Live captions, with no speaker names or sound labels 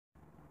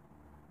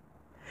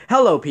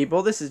Hello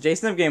people, this is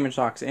Jason of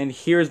video.Shock, and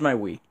here's my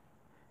Wii.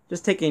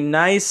 Just take a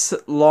nice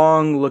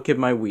long look at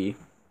my Wii.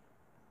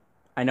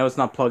 I know it's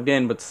not plugged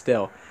in, but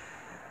still.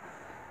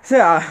 So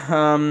yeah,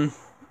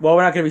 well,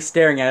 we're not going to be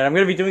staring at it. I'm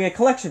going to be doing a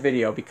collection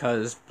video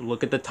because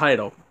look at the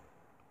title.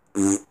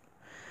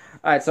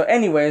 Alright, so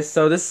anyways,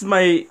 so this is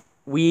my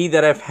Wii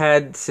that I've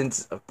had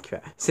since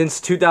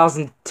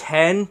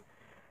 2010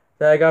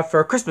 that I got for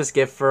a Christmas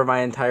gift for my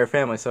entire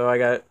family. So I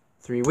got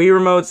 3 Wii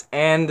remotes,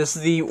 and this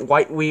is the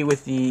white Wii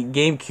with the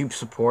GameCube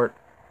support.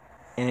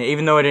 And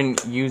even though I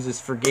didn't use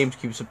this for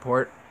GameCube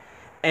support,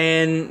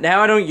 and now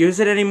I don't use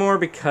it anymore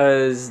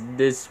because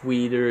this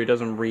Wii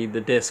doesn't read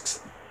the discs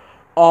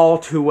all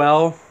too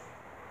well.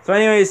 So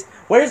anyways,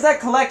 where's that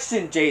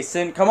collection,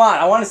 Jason? Come on,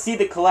 I want to see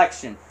the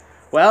collection.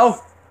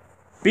 Well,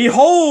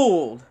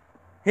 behold!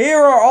 Here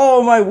are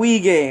all my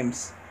Wii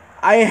games.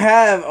 I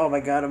have, oh my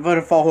god, I'm about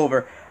to fall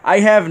over. I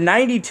have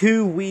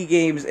 92 Wii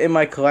games in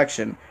my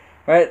collection.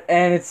 Right,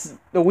 and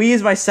the Wii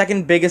is my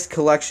second biggest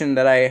collection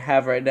that I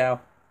have right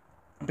now,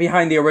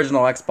 behind the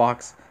original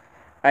Xbox.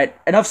 Alright,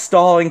 enough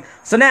stalling.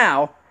 So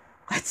now,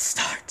 let's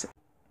start.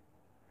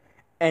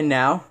 And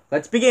now,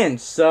 let's begin.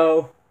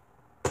 So,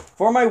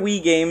 for my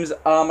Wii games,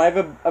 I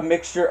have a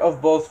mixture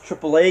of both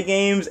AAA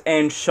games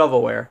and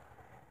shovelware.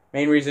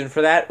 Main reason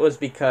for that was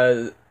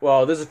because,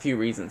 well, there's a few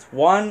reasons.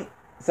 One,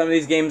 some of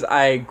these games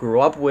I grew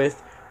up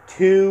with.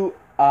 2,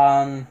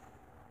 I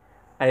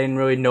didn't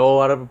really know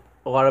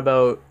a lot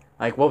about,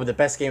 like, what were the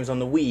best games on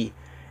the Wii.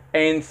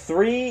 And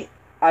 3,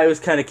 I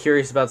was kind of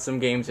curious about some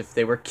games, if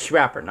they were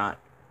crap or not.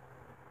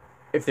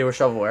 If they were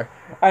shovelware.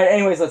 Alright,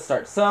 anyways, let's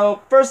start.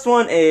 So, first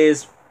one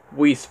is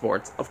Wii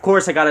Sports. Of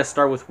course, I gotta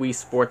start with Wii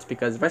Sports,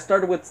 because if I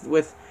started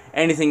with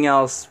anything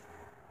else,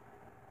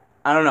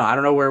 I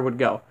don't know where it would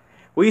go.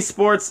 Wii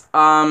Sports,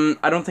 I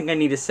don't think I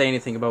need to say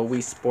anything about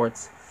Wii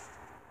Sports.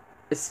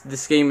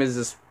 This game is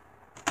just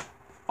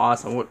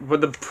awesome.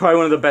 Probably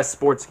one of the best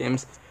sports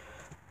games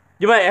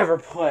you might ever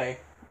play.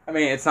 I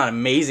mean, it's not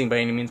amazing by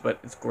any means, but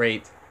it's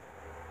great.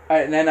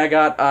 Alright, and then I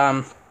got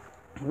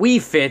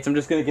Wii Fit. I'm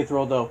just going to get through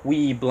all the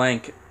Wii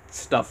blank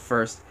stuff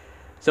first.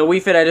 So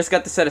Wii Fit, I just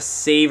got the set of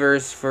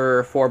savers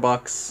for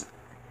 $4.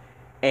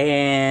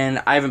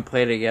 And I haven't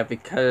played it yet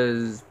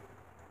because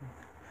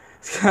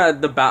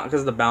of the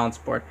balance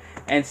board.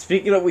 And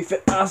speaking of Wii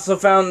Fit, I also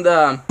found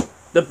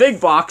the big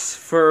box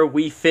for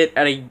Wii Fit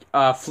at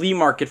a flea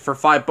market for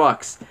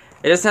 $5.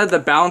 It just had the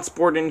balance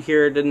board in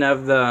here. It didn't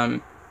have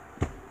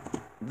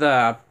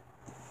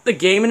the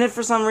game in it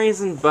for some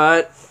reason,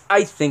 but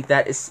I think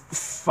that is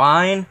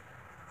fine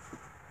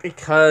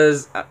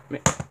because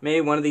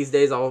maybe one of these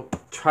days I'll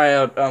try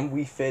out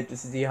Wii Fit to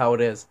see how it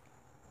is.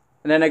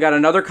 And then I got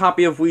another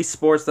copy of Wii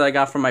Sports that I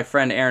got from my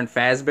friend Aaron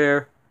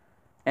Fazbear,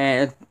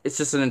 and it's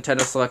just a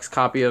Nintendo Selects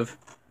copy of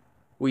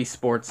Wii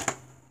Sports.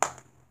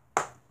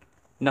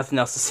 Nothing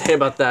else to say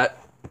about that.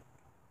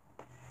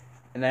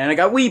 And then I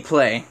got Wii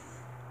Play,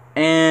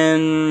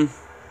 and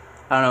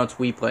I don't know, it's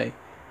Wii Play.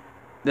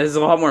 There's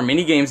a lot more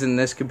mini games in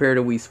this compared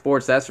to Wii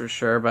Sports, that's for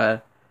sure,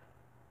 but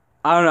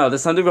I don't know,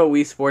 there's something about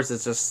Wii Sports that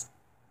just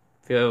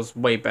feels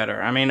way better.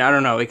 I mean, I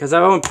don't know, because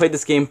I've only played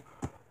this game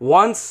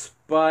once,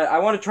 but I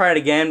want to try it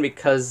again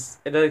because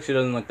it actually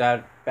doesn't look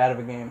that bad of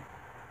a game.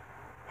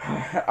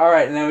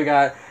 Alright, and then we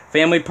got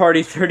Family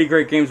Party 30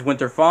 Great Games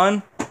Winter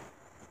Fun,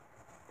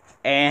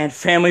 and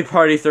Family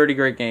Party 30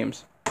 Great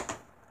Games.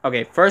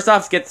 Okay, first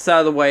off, get this out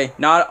of the way,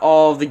 not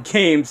all the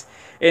games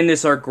in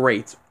this are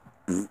great.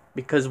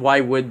 Because why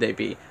would they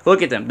be?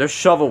 Look at them, they're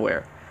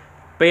shovelware.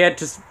 But yet,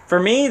 just for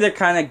me, they're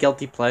kind of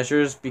guilty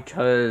pleasures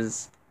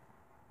because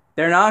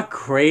they're not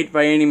great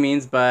by any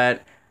means,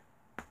 but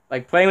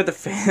like playing with the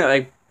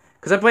family,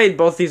 because I played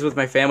both these with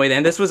my family,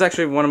 and this was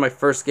actually one of my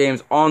first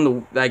games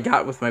that I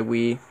got with my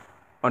Wii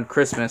on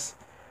Christmas.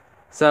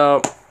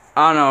 So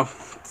I don't know,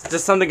 it's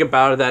just something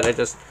about it that I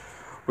just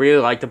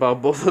really liked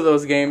about both of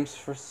those games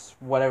for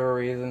whatever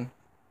reason.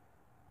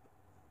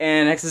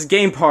 And next is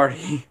Game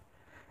Party.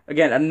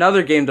 Again,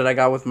 another game that I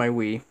got with my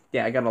Wii.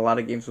 Yeah, I got a lot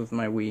of games with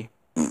my Wii.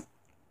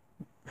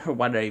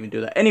 Why did I even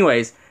do that?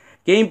 Anyways,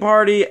 Game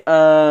Party,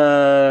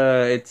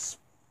 it's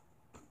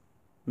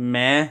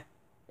meh.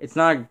 It's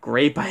not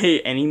great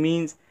by any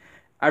means.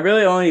 I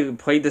really only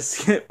played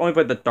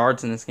the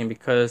darts in this game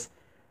because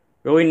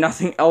really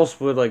nothing else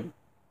would like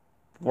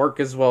work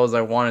as well as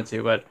I wanted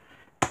to. But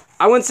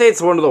I wouldn't say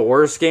it's one of the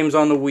worst games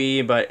on the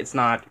Wii, but it's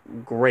not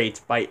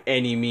great by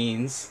any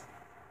means.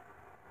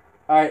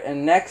 Alright,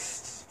 and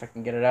next, if I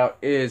can get it out,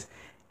 is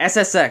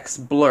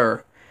SSX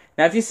Blur.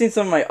 Now, if you've seen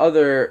some of my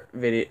other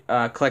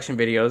collection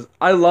videos,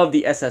 I love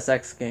the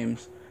SSX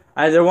games.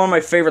 They're one of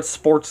my favorite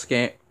sports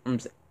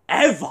games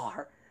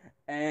ever.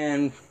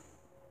 And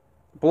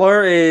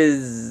Blur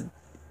is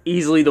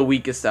easily the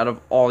weakest out of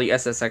all the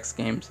SSX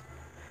games.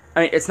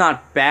 I mean, it's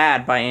not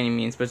bad by any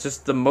means, but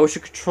just the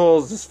motion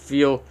controls just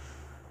feel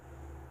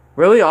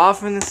really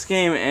off in this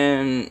game,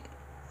 and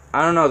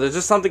I don't know, there's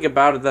just something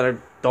about it that I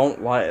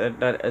don't like,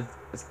 that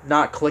it's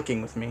not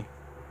clicking with me.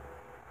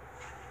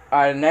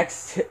 Alright,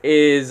 next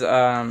is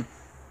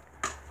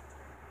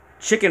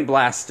Chicken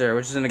Blaster,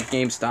 which is in a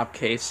GameStop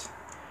case.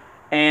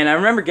 And I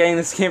remember getting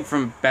this game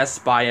from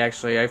Best Buy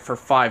actually for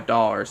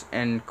 $5,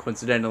 and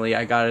coincidentally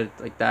I got it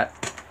like that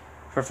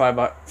for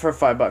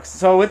 $5.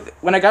 So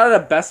when I got it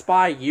at Best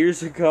Buy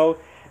years ago,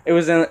 it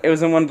was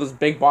in one of those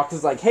big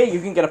boxes like, hey, you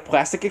can get a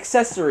plastic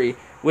accessory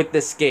with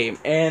this game,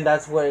 and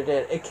that's what it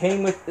did. It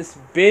came with this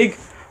big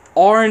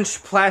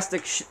orange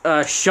plastic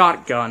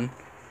shotgun,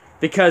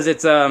 because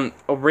it's a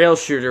rail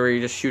shooter where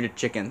you just shoot at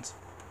chickens.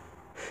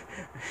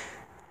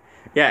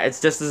 Yeah, it's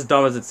just as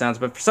dumb as it sounds,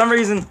 but for some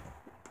reason,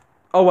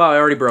 oh wow, I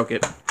already broke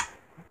it.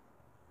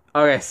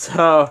 Okay,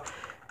 so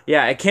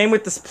yeah, it came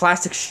with this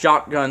plastic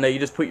shotgun that you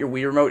just put your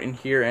Wii remote in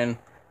here and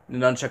the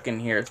nunchuck in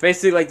here. It's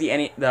basically like the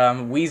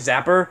Wii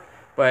Zapper,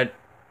 but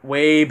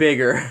way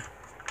bigger.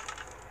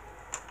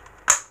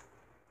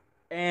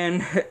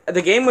 And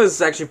the game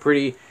was actually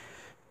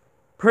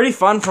pretty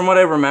fun from what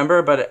I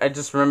remember, but I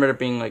just remember it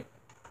being like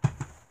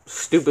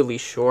stupidly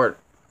short,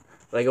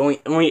 like only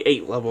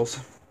 8 levels.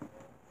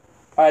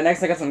 All right,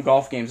 next I got some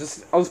golf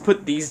games. I'll just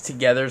put these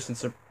together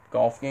since they're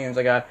golf games.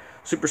 I got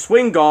Super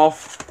Swing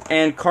Golf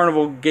and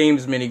Carnival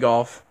Games Mini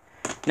Golf.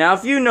 Now,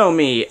 if you know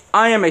me,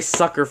 I am a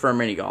sucker for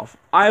mini golf.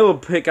 I will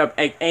pick up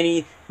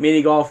any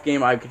mini golf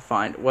game I could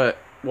find,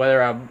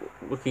 whether I'm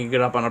looking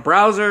it up on a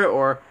browser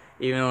or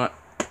even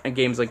in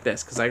games like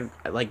this, because I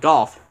like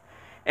golf.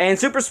 And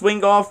Super Swing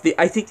Golf,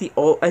 I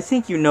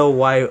think you know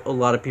why a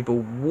lot of people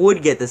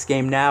would get this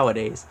game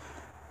nowadays.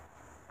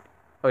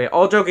 Okay,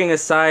 all joking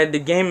aside, the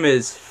game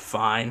is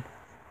fine.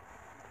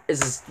 It's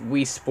just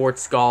Wii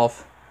Sports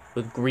Golf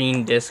with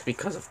green disc,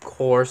 because of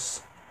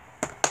course.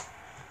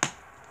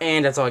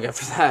 And that's all I got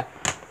for that.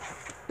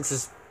 It's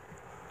just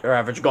their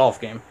average golf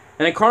game.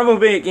 And then Carnival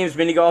Games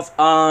Mini Golf,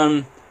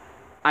 I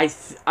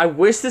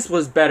wish this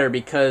was better,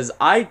 because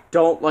I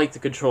don't like the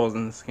controls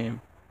in this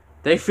game.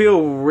 They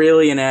feel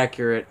really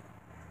inaccurate.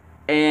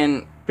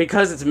 And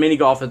because it's mini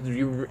golf,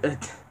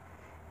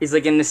 it's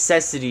like a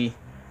necessity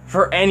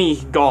for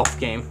any golf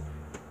game.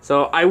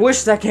 So I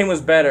wish that game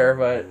was better,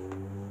 but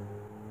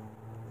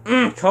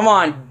come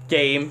on,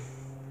 game.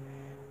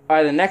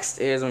 Alright, the next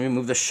is, let me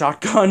move the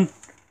shotgun.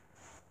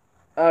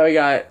 We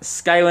got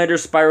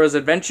Skylanders Spyro's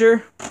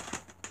Adventure,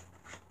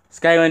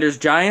 Skylanders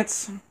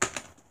Giants,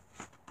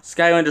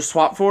 Skylanders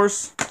Swap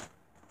Force,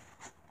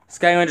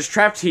 Skylanders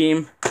Trap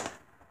Team,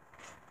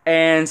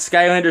 and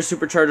Skylanders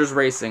Superchargers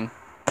Racing.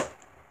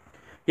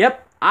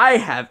 Yep, I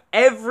have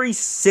every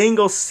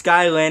single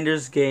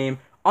Skylanders game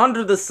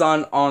under the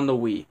sun on the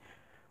Wii.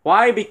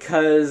 Why?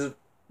 Because,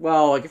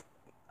 well, like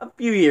a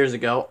few years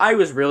ago, I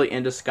was really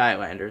into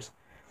Skylanders.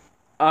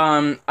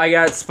 I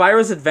got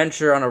Spyro's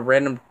Adventure on a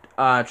random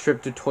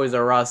trip to Toys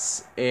R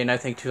Us in, I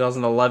think,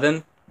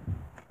 2011,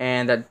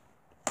 and it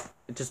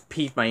just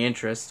piqued my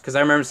interest, because I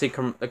remember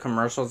seeing the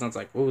commercials, and it's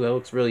like, ooh, that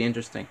looks really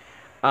interesting.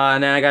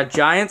 And then I got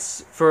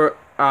Giants for,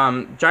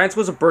 Giants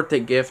was a birthday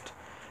gift.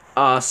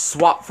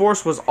 Swap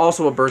Force was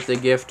also a birthday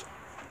gift.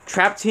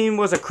 Trap Team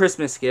was a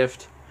Christmas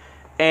gift.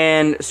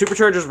 And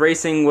Superchargers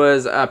Racing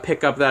was a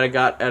pickup that I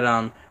got at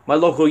my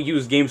local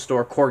used game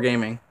store, Core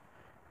Gaming.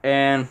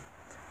 And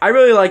I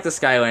really like the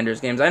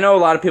Skylanders games. I know a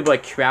lot of people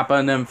like crap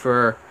on them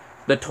for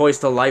the Toys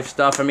to Life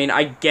stuff. I mean,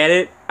 I get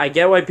it. I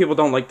get why people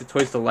don't like the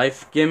Toys to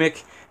Life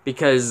gimmick,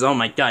 because, oh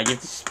my god, you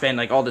have to spend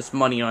like all this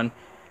money on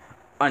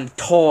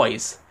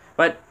toys.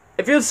 But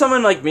if you're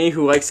someone like me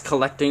who likes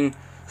collecting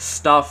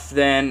stuff,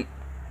 then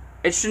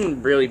it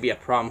shouldn't really be a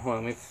problem. Hold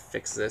on, let me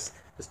fix this.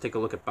 Let's take a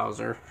look at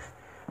Bowser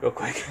real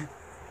quick.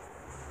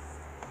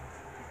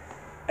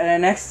 And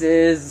then next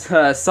is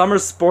Summer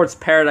Sports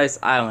Paradise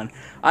Island.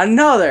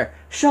 Another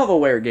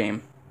shovelware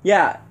game.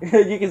 Yeah,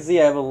 you can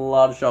see I have a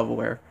lot of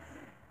shovelware.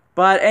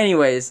 But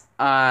anyways,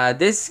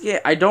 this game,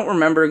 I don't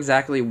remember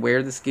exactly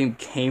where this game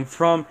came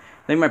from.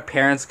 I think my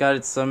parents got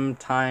it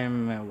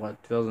sometime,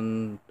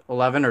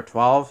 2011 or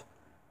 12?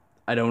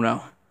 I don't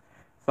know.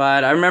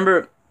 But I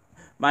remember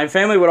my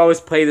family would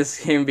always play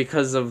this game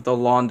because of the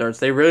lawn darts.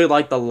 They really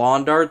liked the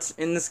lawn darts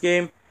in this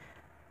game.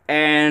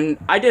 And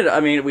I did, I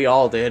mean, we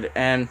all did.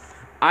 And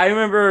I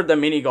remember the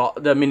mini golf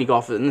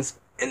in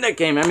that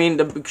game. I mean,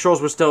 the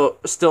controls were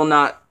still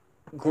not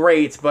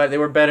great, but they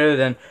were better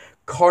than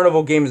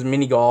Carnival Games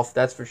Mini Golf,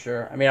 that's for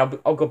sure. I mean,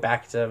 I'll go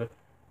back to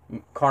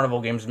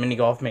Carnival Games Mini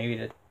Golf maybe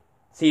to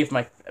see if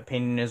my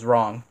opinion is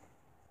wrong.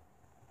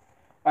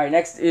 Alright,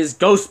 next is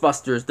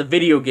Ghostbusters, the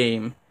video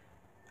game.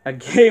 A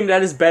game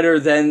that is better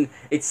than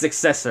its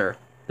successor,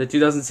 the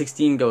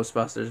 2016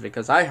 Ghostbusters,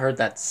 because I heard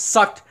that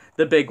sucked,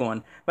 the big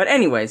one. But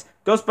anyways,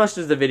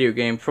 Ghostbusters, the video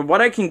game, from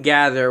what I can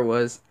gather,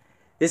 was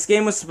this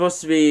game was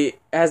supposed to be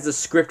as the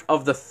script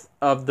of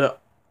the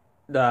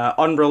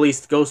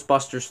unreleased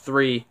Ghostbusters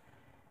 3,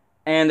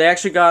 and they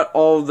actually got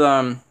all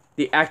the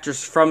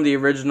actors from the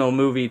original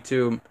movie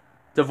to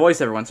voice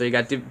everyone. So you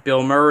got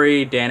Bill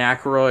Murray, Dan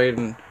Aykroyd,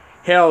 and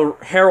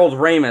Harold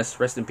Ramis.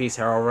 Rest in peace,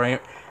 Harold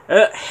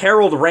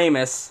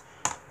Ramis.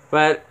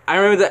 But I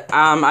remember that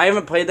I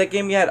haven't played that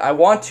game yet. I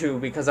want to,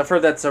 because I've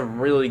heard that's a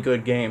really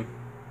good game.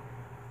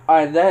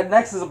 Alright,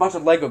 next is a bunch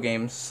of Lego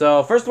games.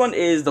 So first one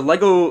is the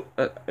Lego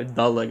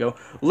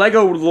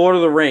Lord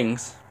of the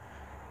Rings.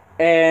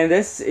 And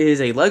this is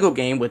a Lego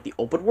game with the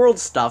open world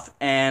stuff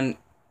and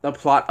the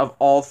plot of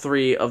all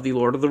 3 of the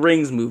Lord of the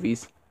Rings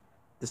movies.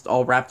 Just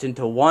all wrapped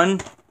into one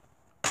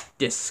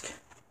disc.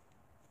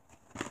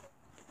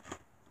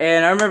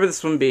 And I remember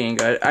this one being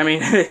good. I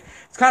mean,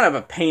 it's kind of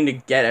a pain to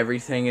get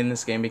everything in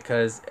this game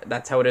because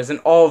that's how it is in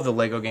all of the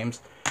Lego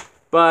games.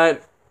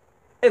 But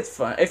it's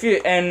fun. If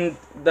you're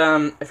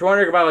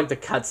wondering about like the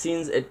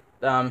cutscenes,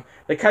 the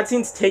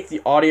cutscenes take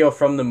the audio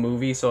from the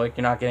movie, so like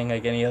you're not getting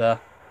like any of the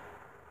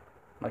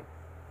like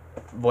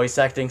voice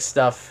acting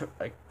stuff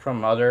like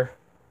from other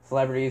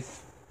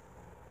celebrities.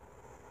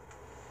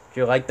 If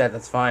you like that,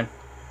 that's fine.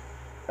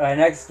 Alright,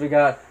 next we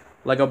got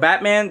Lego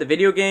Batman, the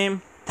video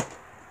game,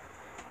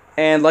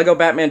 and Lego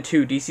Batman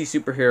 2, DC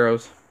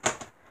Superheroes.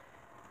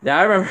 Now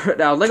I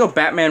remember, Lego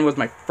Batman was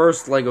my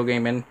first Lego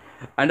game, and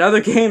another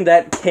game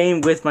that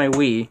came with my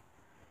Wii.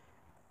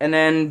 And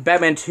then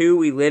Batman 2,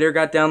 we later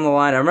got down the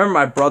line. I remember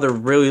my brother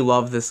really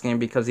loved this game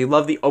because he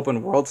loved the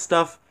open world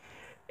stuff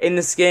in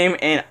this game,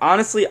 and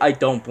honestly, I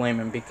don't blame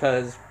him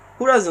because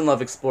who doesn't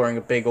love exploring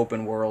a big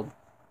open world?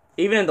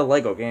 Even in the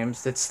Lego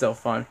games, it's still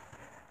fun.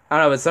 I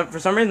don't know, but for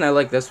some reason I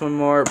like this one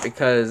more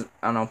because,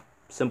 I don't know,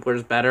 simpler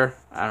is better.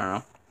 I don't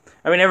know.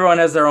 I mean, everyone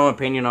has their own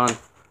opinion on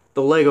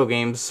the Lego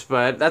games,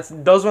 but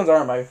those ones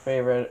aren't my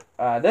favorite.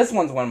 This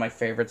one's one of my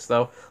favorites,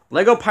 though.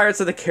 Lego Pirates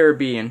of the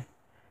Caribbean,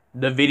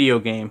 the video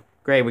game.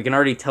 Great, we can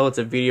already tell it's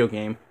a video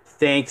game.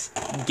 Thanks,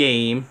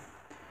 game.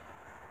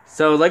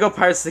 So, Lego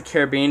Pirates of the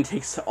Caribbean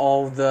takes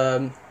all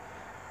the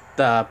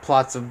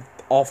plots of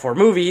all 4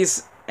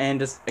 movies and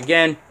just,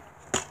 again,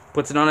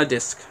 puts it on a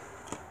disc.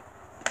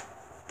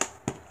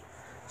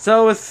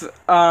 So,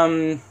 I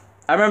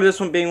remember this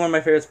one being one of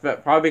my favorites,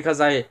 but probably because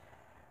I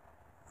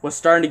was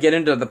starting to get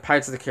into the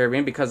Pirates of the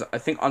Caribbean because I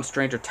think On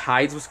Stranger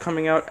Tides was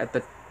coming out at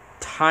the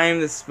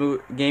time this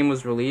game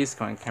was released.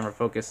 Come on, camera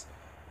focus.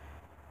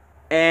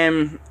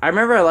 And I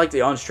remember I liked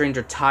the On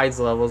Stranger Tides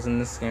levels in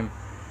this game.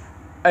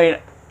 I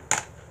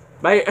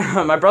mean,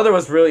 my brother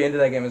was really into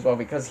that game as well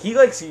because he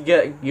likes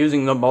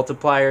using the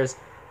multipliers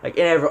like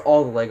in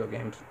all the Lego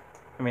games.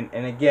 I mean,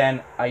 and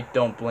again, I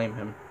don't blame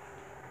him.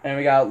 And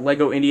we got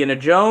Lego Indiana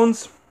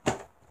Jones,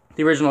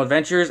 The Original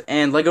Adventures,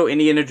 and Lego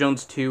Indiana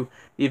Jones 2,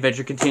 The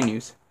Adventure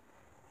Continues.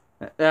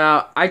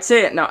 I'd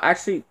say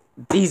actually,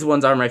 these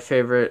ones are my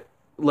favorite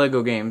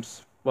Lego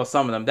games. Well,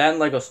 some of them. That and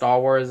Lego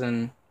Star Wars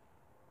and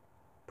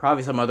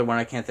probably some other one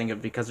I can't think of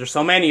because there's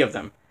so many of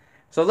them.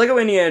 So Lego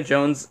Indiana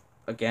Jones,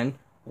 again,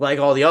 like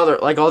all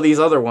these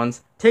other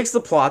ones, takes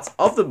the plots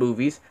of the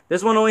movies.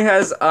 This one only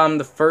has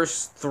the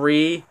first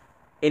 3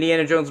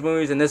 Indiana Jones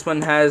movies, and this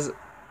one has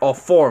all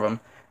 4 of them.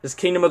 This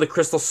Kingdom of the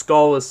Crystal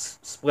Skull is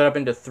split up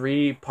into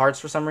 3 parts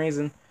for some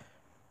reason.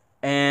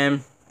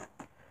 And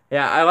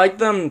yeah, I like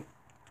the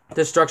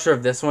structure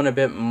of this one a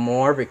bit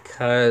more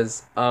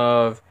because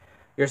of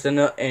you're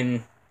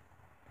in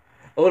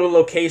a little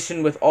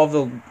location with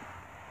all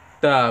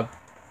the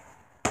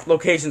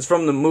locations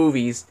from the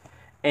movies,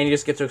 and you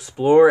just get to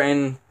explore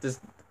and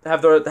just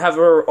have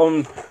their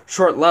own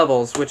short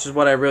levels, which is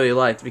what I really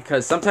liked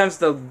because sometimes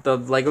the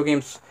Lego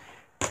games,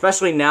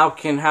 especially now,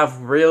 can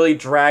have really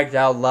dragged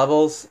out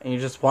levels and you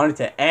just want it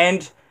to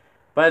end.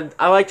 But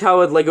I liked how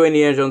with Lego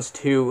Indiana Jones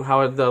 2,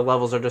 how the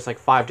levels are just like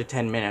 5 to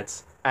 10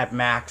 minutes at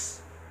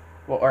max.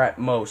 Well, or at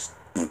most.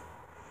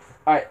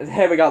 Alright,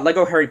 here we got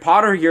Lego Harry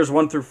Potter, years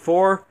 1 through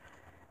 4.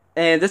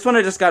 And this one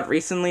I just got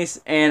recently,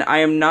 and I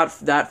am not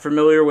that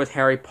familiar with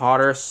Harry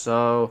Potter,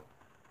 so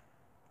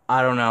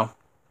I don't know.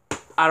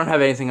 I don't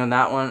have anything on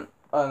that one.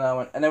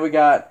 And then we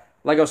got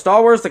Lego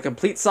Star Wars, The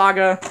Complete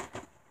Saga,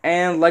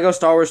 and Lego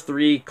Star Wars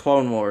 3,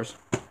 Clone Wars.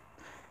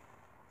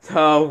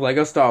 So,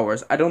 Lego Star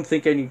Wars. I don't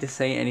think I need to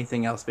say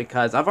anything else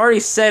because I've already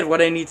said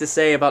what I need to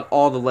say about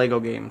all the Lego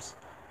games.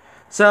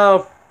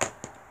 So,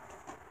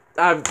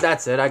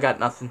 that's it. I got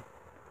nothing.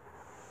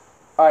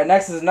 Alright,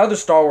 next is another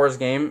Star Wars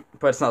game,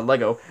 but it's not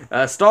Lego.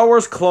 Star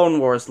Wars Clone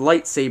Wars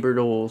Lightsaber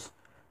Duels.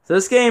 So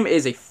this game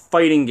is a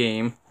fighting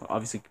game,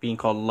 obviously being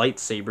called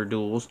Lightsaber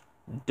Duels.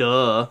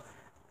 Duh.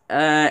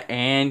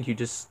 And you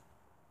just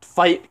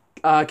fight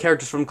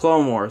characters from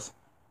Clone Wars.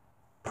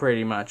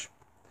 Pretty much.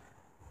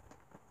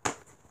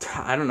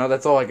 I don't know,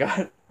 that's all I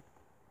got.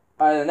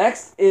 The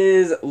next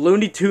is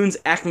Looney Tunes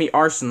Acme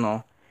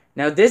Arsenal.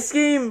 Now, this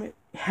game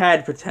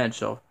had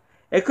potential.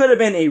 It could have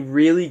been a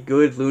really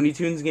good Looney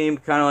Tunes game,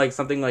 kind of like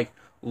something like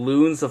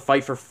Loons: The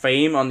Fight for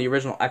Fame on the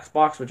original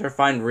Xbox, which I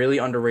find really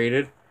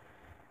underrated.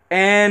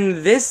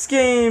 And this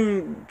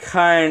game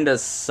kind of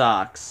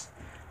sucks.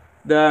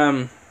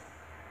 The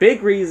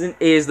big reason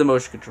is the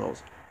motion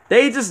controls.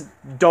 They just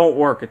don't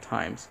work at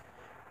times.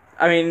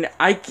 I mean,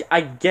 I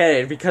get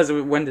it, because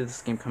when did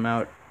this game come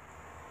out?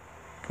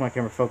 Come on,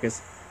 camera, focus.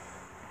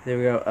 There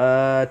we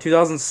go.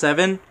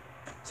 2007.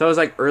 So it was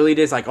like early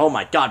days, like, oh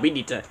my god, we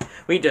need to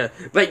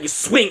let you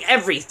swing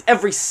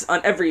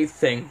on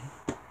everything.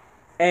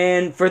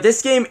 And for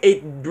this game,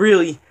 it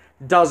really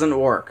doesn't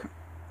work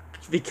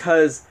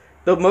because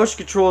the motion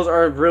controls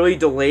are really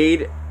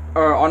delayed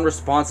or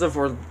unresponsive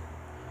or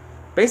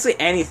basically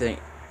anything.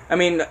 I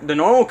mean, the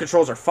normal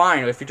controls are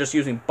fine if you're just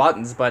using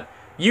buttons, but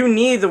You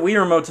need the Wii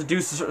remote to do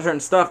certain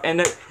stuff,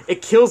 and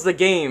it kills the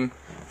game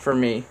for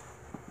me.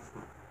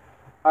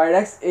 Alright,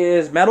 next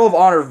is Medal of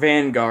Honor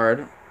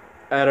Vanguard.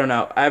 I don't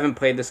know. I haven't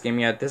played this game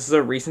yet. This is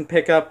a recent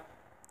pickup,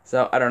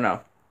 so I don't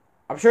know.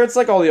 I'm sure it's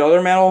like all the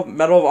other Medal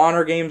of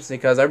Honor games,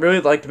 because I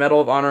really liked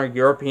Medal of Honor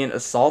European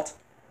Assault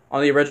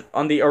on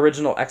the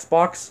original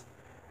Xbox.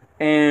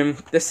 And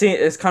this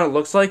kind of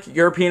looks like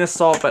European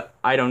Assault, but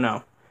I don't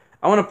know.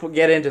 I want to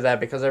get into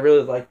that because I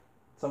really like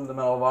some of the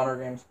Medal of Honor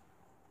games.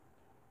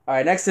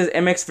 Alright, next is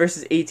MX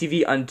vs.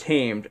 ATV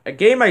Untamed. A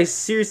game I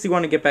seriously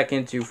want to get back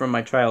into from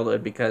my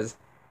childhood because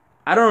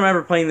I don't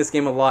remember playing this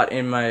game a lot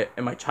in my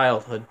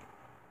childhood.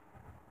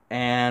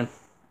 And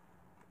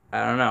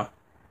I don't know.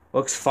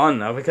 Looks fun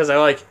though because I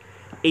like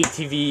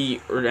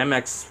ATV or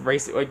MX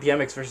racing, like the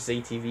MX vs.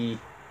 ATV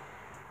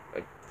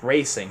like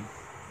racing.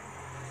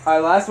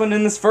 Alright, last one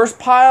in this first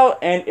pile,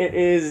 and it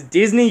is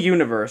Disney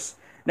Universe.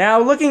 Now,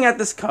 looking at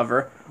this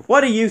cover,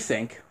 what do you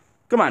think?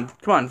 Come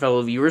on,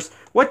 fellow viewers.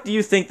 What do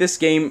you think this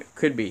game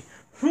could be?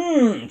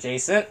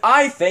 Jason,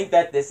 I think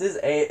that this is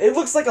it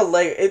looks like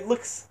it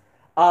looks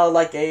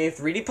like a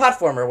 3D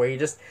platformer where you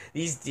just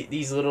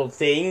these little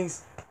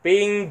things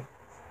being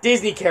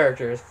Disney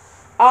characters.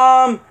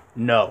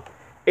 No.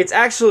 It's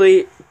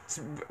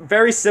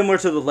very similar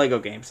to the Lego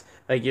games.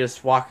 Like you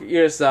just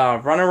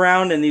run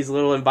around in these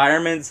little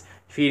environments,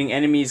 feeding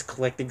enemies,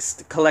 collecting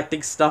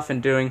stuff,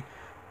 and doing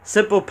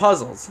simple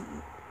puzzles.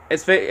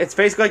 It's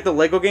basically like the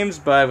Lego games,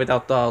 but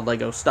without the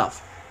Lego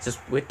stuff. It's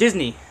just with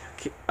Disney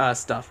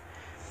stuff,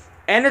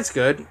 and it's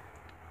good.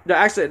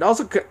 Actually, it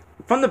also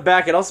from the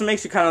back, it also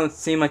makes you kind of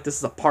seem like this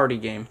is a party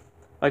game,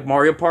 like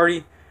Mario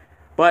Party,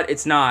 but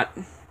it's not.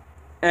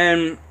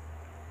 And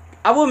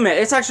I will admit,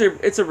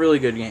 it's a really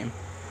good game.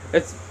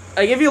 It's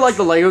like if you like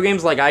the Lego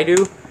games like I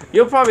do,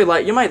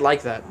 you might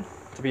like that.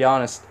 To be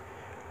honest.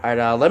 All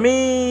right, let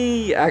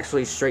me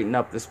actually straighten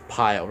up this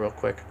pile real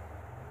quick.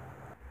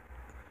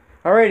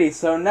 Alrighty,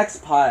 so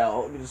next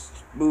pile. Let me just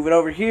move it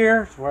over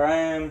here to where I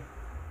am.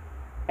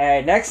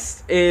 And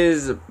next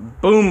is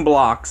Boom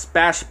Blocks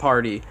Bash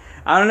Party.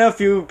 I don't know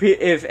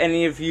if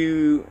any of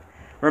you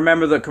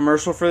remember the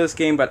commercial for this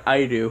game, but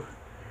I do.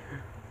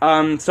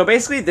 So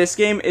basically, this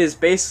game is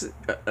basically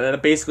I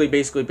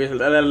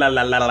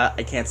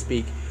can't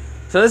speak.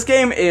 So this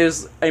game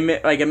is a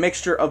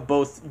mixture of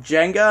both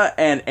Jenga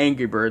and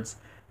Angry Birds.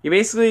 You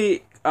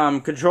basically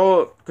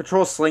control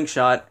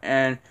slingshot,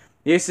 and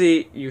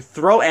basically you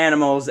throw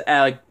animals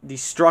at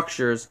these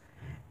structures,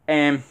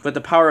 and with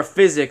the power of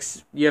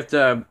physics, you have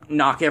to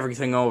knock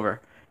everything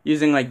over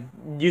using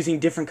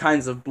different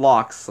kinds of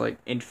blocks, like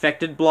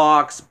infected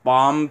blocks,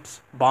 bomb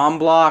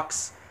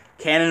blocks,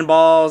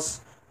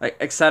 cannonballs, like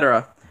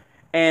etc.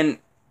 And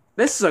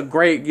this is a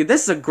great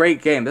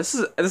game.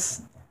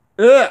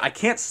 I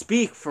can't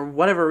speak for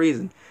whatever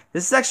reason.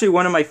 This is actually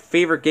one of my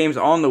favorite games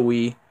on the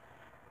Wii.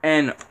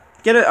 And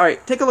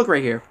alright, take a look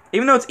right here.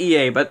 Even though it's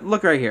EA, but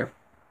look right here.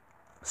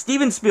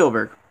 Steven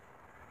Spielberg.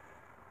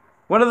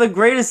 One of the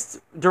greatest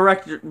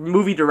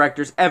movie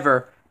directors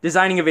ever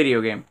designing a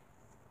video game.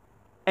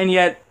 And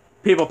yet,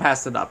 people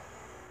passed it up.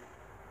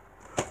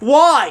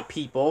 Why,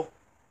 people?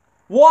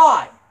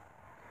 Why?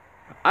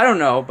 I don't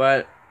know,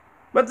 but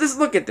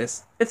look at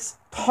this. It's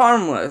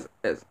harmless,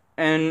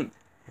 and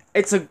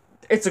it's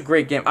a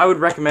great game. I would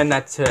recommend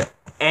that to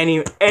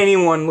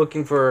anyone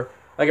looking for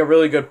like a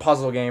really good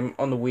puzzle game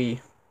on the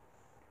Wii.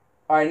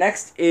 Alright,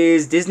 next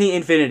is Disney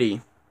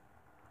Infinity.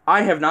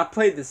 I have not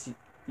played this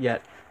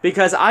yet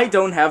because I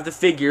don't have the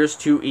figures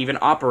to even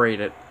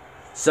operate it.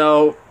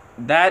 So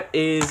that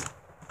is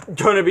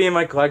going to be in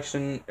my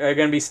collection. Going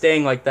to be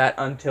staying like that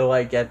until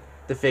I get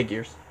the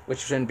figures, which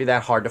shouldn't be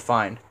that hard to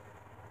find.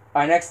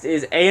 Alright, next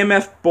is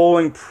AMF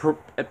Bowling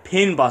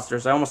Pin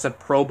Busters. I almost said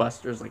Pro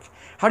Busters. Like,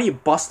 how do you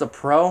bust a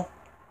pro?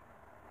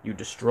 You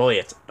destroy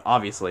it,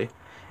 obviously.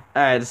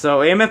 Alright, so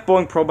AMF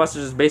Bowling Pro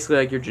Busters is basically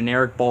like your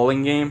generic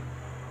bowling game.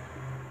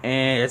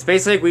 And it's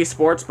basically like Wii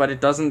Sports, but it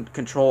doesn't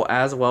control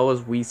as well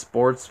as Wii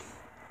Sports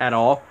at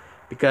all.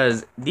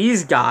 Because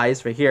these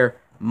guys right here,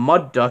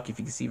 Mud Duck, if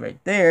you can see right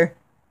there,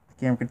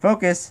 the camera can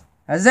focus,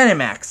 has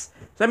ZeniMax. So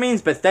that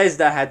means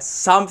Bethesda had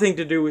something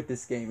to do with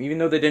this game, even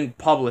though they didn't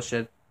publish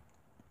it.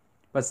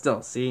 But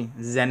still, see?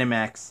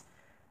 ZeniMax.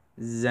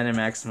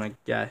 ZeniMax, my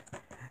god.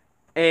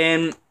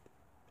 And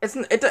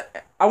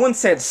I wouldn't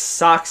say it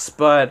sucks,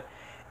 but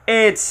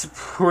it's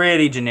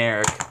pretty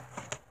generic.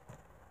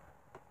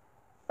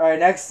 Alright,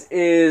 next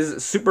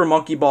is Super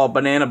Monkey Ball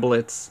Banana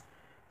Blitz.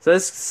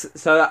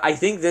 So I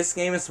think this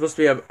game is supposed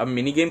to be a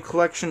minigame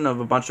collection of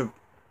a bunch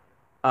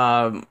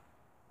of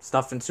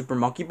stuff in Super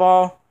Monkey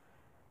Ball.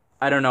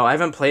 I don't know. I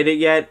haven't played it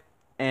yet,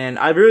 and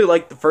I really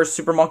like the first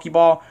Super Monkey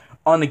Ball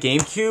on the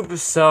GameCube,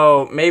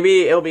 so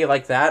maybe it'll be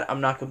like that.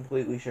 I'm not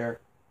completely sure.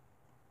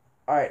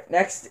 Alright,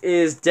 next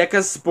is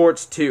Deca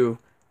Sports 2.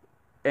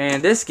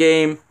 And this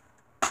game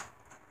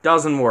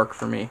doesn't work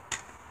for me.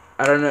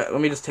 I don't know. Let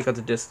me just take out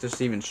the disc just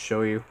to even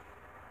show you.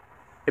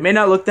 It may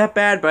not look that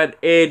bad, but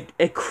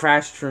it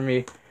crashed for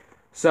me.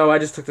 So I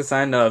just took the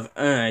sign of,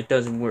 it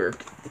doesn't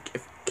work.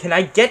 Can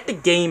I get the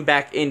game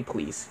back in,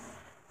 please?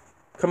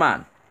 Come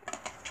on.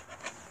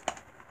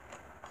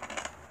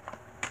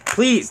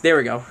 Please, there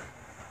we go.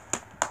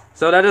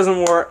 So that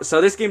doesn't work.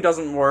 So this game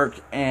doesn't work,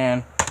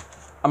 and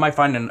I might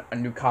find a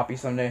new copy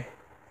someday.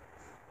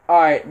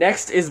 Alright,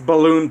 next is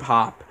Balloon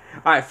Pop.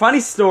 Alright, funny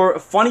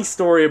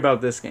story about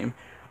this game.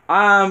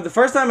 The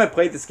first time I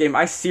played this game,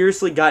 I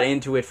seriously got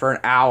into it for an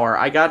hour.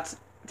 I got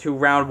to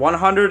round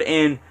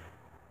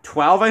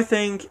 112, I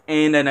think,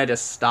 and then I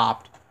just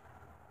stopped.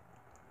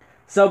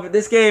 So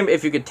this game,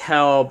 if you could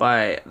tell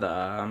by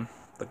the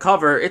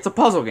cover, it's a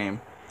puzzle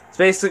game.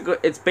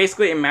 It's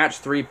basically a match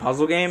 3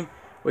 puzzle game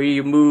where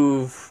you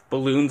move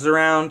balloons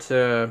around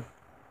to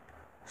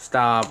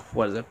stop.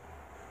 What is it?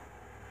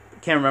 I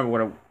can't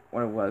remember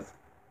what it was.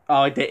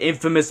 Oh, like the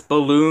infamous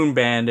Balloon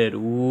Bandit.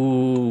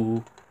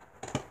 Ooh,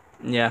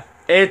 yeah.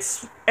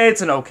 It's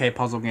an okay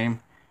puzzle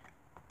game.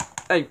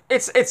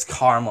 It's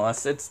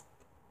harmless. It's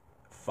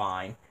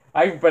fine.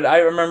 But I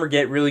remember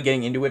really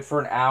getting into it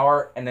for an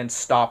hour and then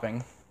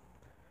stopping.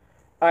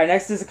 Alright,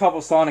 next is a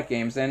couple Sonic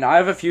games, and I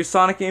have a few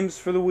Sonic games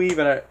for the Wii,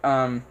 but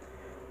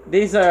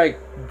these are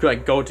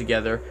like go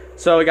together.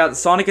 So we got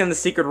Sonic and the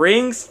Secret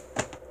Rings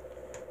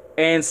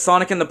and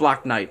Sonic and the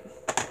Black Knight.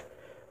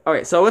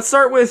 Okay, so let's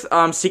start with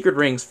Secret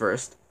Rings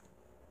first.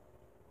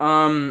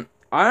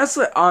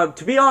 Honestly,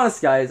 to be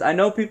honest, guys, I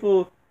know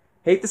people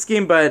hate this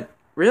game, but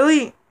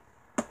really,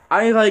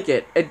 I like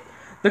it.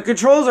 The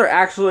controls are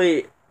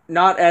actually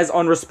not as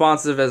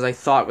unresponsive as I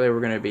thought they were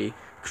going to be.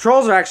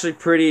 Controls are actually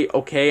pretty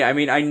okay. I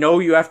mean, I know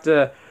you have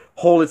to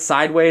hold it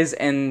sideways,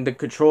 and the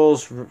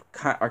controls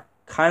are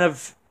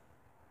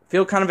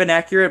feel kind of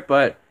inaccurate,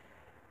 but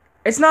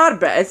it's not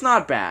bad. It's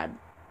not bad.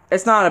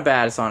 It's not a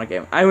bad Sonic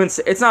game. I wouldn't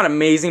say it's not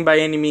amazing by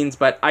any means,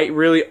 but I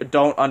really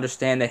don't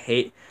understand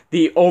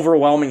the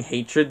overwhelming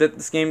hatred that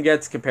this game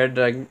gets compared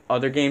to like,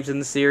 other games in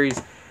the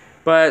series.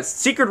 But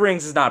Secret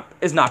Rings is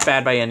not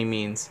bad by any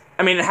means.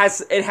 I mean, it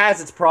has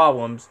its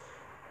problems,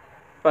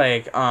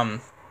 like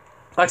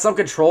some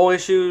control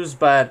issues,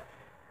 but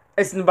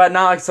not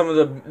like some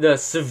of the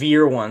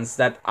severe ones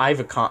that I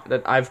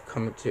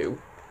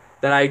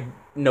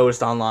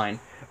noticed online.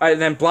 Alright,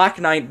 then Black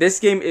Knight. This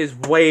game is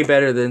way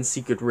better than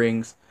Secret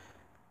Rings.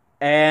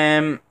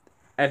 And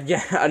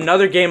yeah,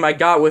 another game I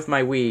got with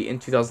my Wii in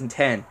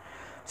 2010.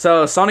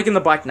 So Sonic and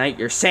the Black Knight,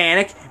 you're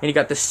Sonic, and you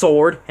got the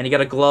sword, and you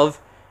got a glove,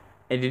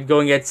 and you're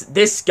going against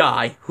this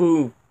guy,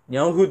 who, you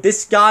know who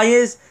this guy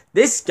is?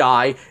 This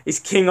guy is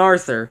King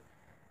Arthur.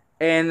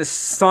 And the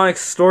Sonic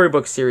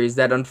Storybook series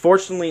that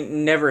unfortunately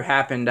never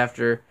happened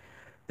after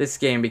this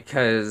game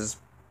because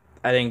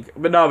of their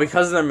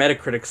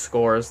Metacritic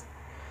scores.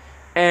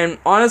 And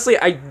honestly,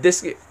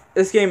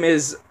 this game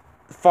is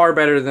far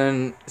better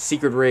than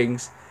Secret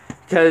Rings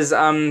because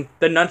the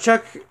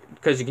nunchuck,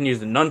 because you can use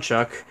the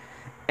nunchuck,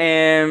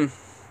 and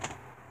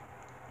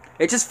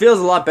it just feels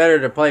a lot better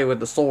to play with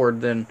the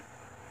sword than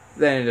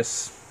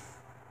just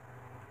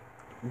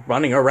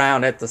running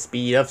around at the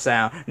speed of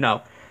sound.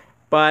 No,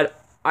 but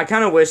I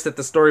kind of wish that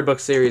the Storybook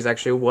series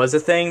actually was a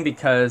thing,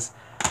 because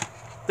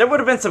there would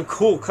have been some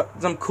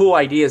cool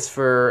ideas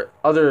for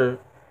other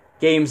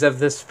games of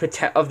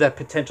that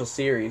potential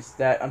series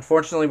that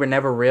unfortunately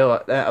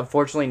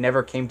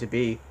never came to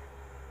be,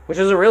 which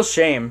is a real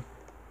shame.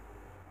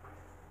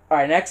 All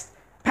right, next,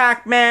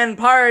 Pac-Man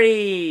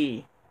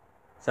Party.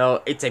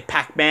 So it's a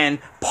Pac-Man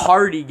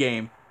party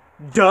game,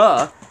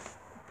 duh.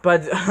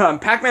 But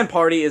Pac-Man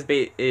Party it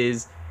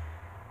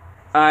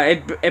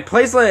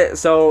plays like,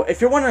 so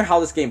if you're wondering how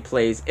this game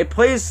plays, it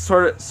plays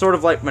sort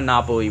of like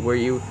Monopoly, where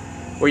you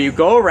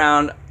go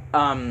around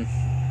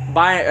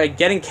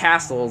getting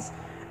castles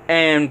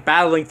and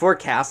battling for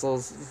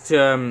castles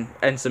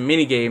and some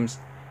mini games.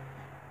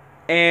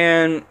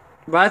 And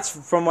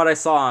that's from what I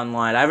saw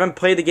online. I haven't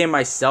played the game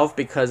myself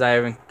because I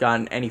haven't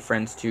gotten any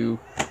friends to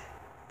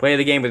play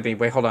the game with me.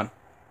 Wait, hold on.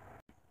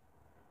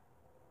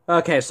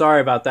 Okay,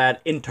 sorry about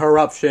that.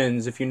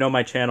 Interruptions, if you know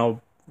my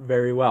channel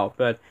very well.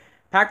 But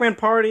Pac-Man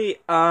Party,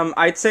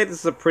 I'd say this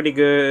is a pretty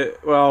good...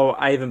 Well,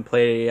 I haven't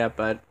played it yet,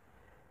 but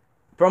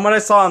from what I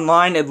saw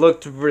online, it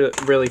looked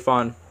really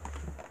fun.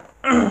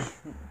 Oh,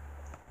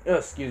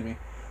 excuse me.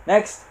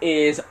 Next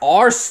is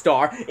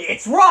R-Star.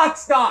 It's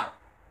Rockstar!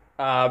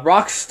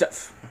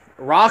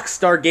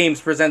 Rockstar Games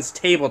presents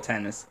Table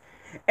Tennis.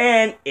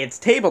 And it's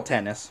table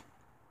tennis.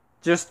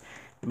 Just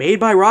made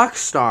by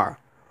Rockstar.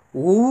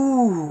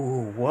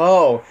 Ooh,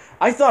 whoa.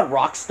 I thought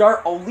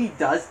Rockstar only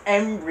does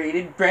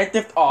M-rated Grand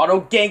Theft Auto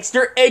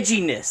gangster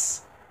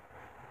edginess.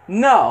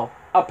 No.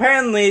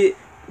 Apparently,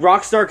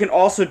 Rockstar can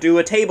also do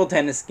a table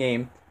tennis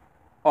game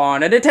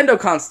on a Nintendo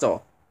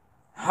console.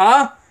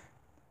 Huh?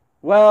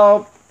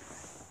 Well,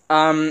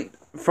 from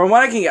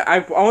what I can get,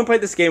 I only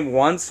played this game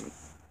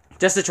once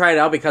just to try it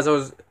out because I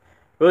was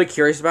really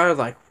curious about it.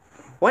 Like,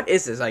 what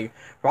is this? Like,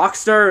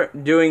 Rockstar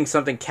doing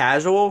something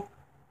casual,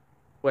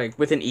 like,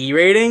 with an E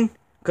rating?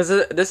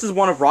 Because this is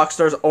one of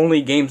Rockstar's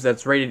only games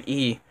that's rated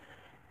E.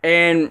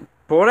 And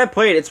for what I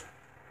played, it's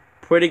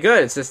pretty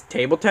good. It's just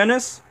table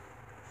tennis,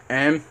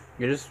 and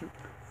you just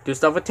do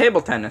stuff with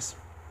table tennis.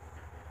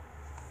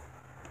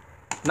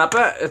 Not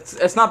bad.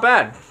 It's not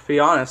bad, to be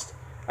honest.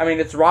 I mean,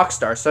 it's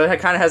Rockstar, so it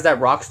kind of has that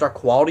Rockstar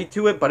quality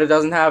to it, but it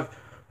doesn't have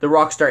the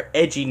Rockstar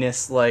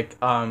edginess like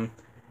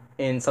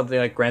in something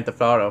like Grand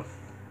Theft Auto.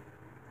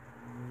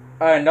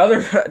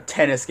 Another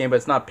tennis game, but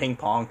it's not ping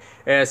pong.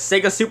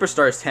 Sega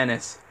Superstars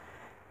Tennis.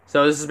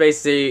 So this is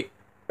basically,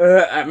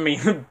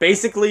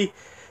 basically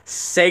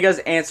Sega's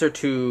answer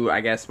to,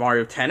 I guess,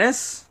 Mario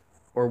Tennis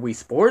or Wii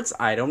Sports.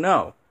 I don't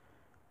know.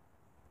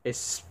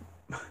 It's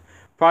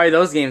probably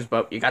those games,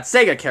 but you got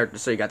Sega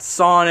characters. So you got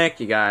Sonic,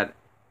 you got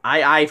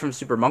I from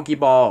Super Monkey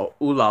Ball,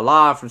 Ooh La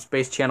La from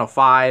Space Channel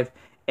 5,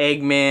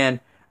 Eggman,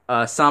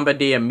 Samba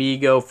de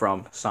Amigo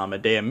from Samba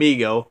de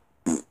Amigo.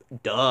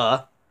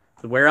 Duh.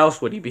 Where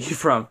else would he be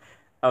from?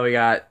 Oh, we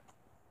got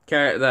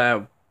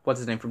what's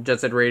his name from Jet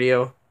Set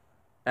Radio,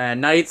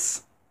 and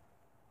Knights,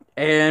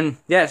 and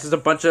yeah, it's just a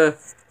bunch of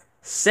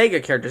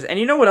Sega characters. And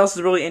you know what else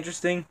is really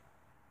interesting?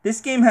 This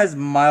game has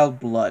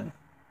mild blood.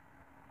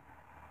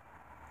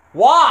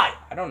 Why?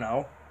 I don't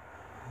know,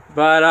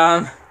 but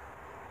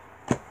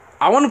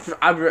I want to.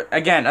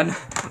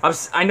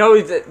 I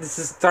know that this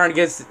is starting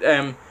to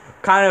get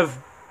kind of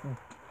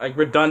like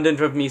redundant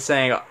of me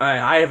saying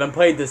I haven't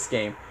played this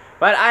game,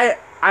 but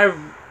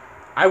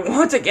I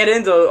want to get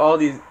into a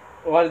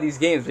lot of these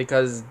games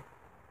because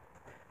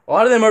a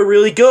lot of them are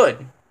really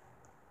good.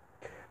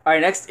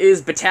 Alright, next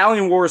is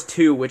Battalion Wars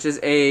 2, which is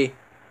a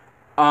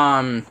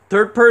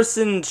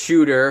third-person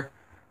shooter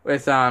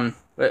with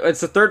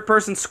it's a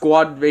third-person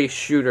squad-based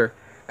shooter,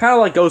 kind of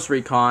like Ghost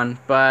Recon,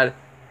 but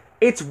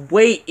it's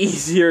way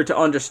easier to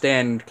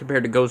understand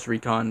compared to Ghost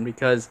Recon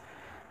because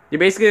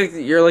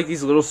you're like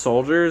these little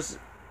soldiers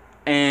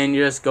and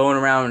you're just going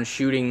around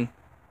shooting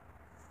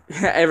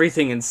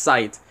everything in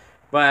sight,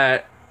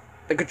 but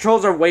the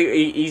controls are way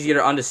easier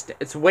to understand.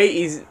 It's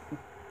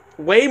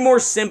way more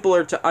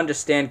simpler to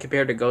understand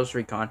compared to Ghost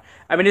Recon.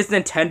 I mean, it's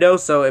Nintendo,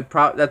 so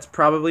that's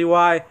probably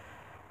why,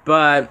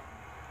 but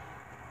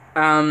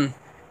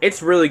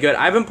it's really good.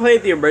 I haven't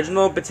played the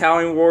original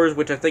Battalion Wars,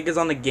 which I think is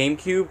on the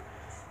GameCube,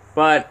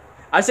 but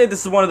I say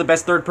this is one of the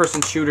best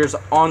third-person shooters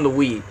on the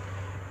Wii.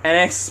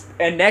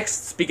 And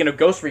next, speaking of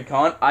Ghost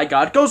Recon, I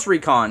got Ghost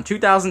Recon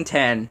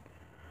 2010.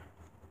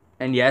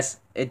 And yes,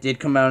 it did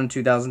come out in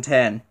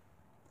 2010.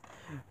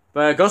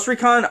 But Ghost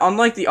Recon,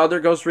 unlike the other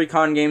Ghost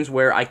Recon games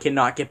where I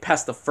cannot get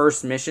past the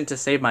first mission to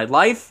save my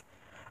life,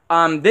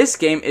 this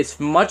game is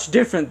much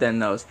different than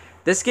those.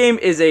 This game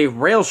is a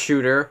rail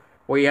shooter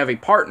where you have a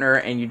partner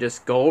and you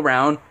just go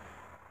around,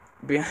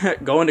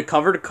 go into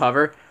cover to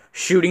cover,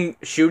 shooting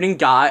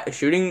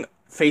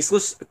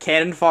faceless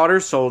cannon fodder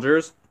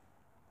soldiers,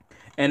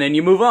 and then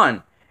you move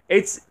on.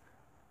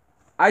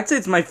 I'd say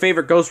it's my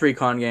favorite Ghost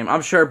Recon game.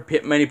 I'm sure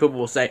many people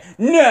will say,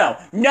 no,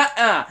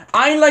 nuh-uh,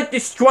 I like the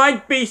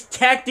strike-based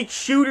tactic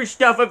shooter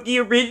stuff of the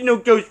original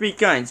Ghost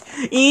Recons.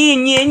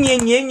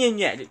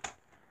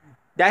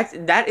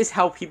 That is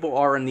how people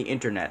are on the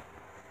internet.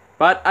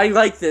 But I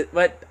like it.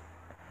 But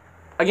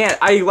again,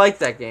 I like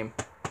that game.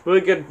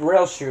 Really good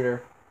rail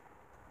shooter.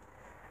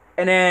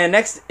 And then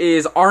next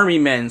is Army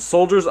Men,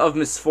 Soldiers of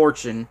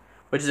Misfortune,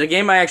 which is a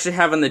game I actually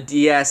have on the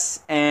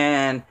DS,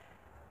 and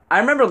I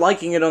remember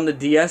liking it on the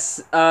DS.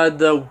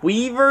 The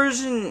Wii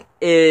version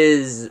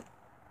is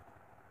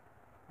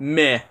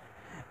meh.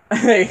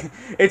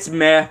 It's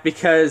meh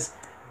because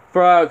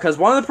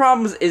one of the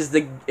problems is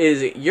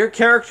your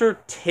character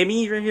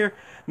Timmy right here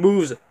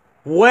moves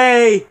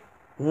way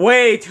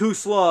too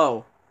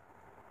slow.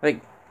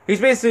 Like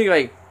he's basically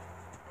like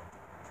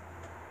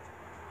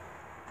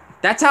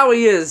that's how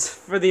he is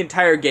for the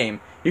entire game.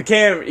 You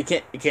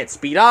can't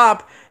speed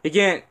up. You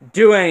can't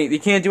do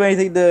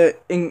anything to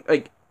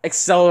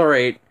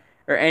accelerate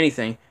or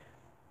anything,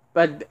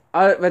 but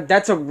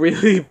that's a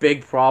really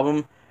big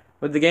problem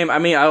with the game. I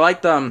mean, I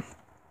like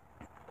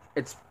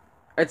it's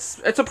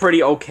a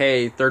pretty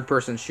okay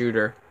third-person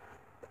shooter.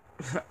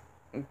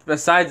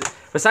 besides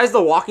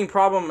the walking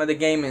problem, the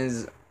game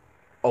is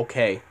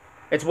okay.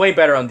 It's way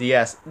better on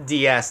DS,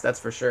 that's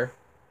for sure.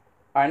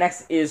 Alright,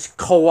 next is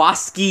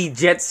Kawasaki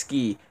Jet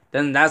Ski.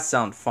 Doesn't that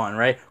sound fun,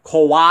 right?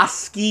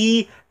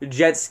 Kawasaki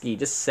Jet Ski.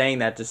 Just saying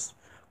that, just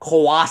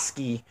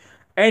Kawasaki.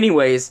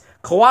 Anyways,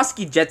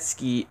 Kawasaki Jet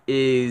Ski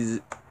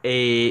is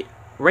a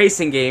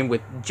racing game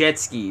with jet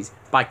skis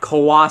by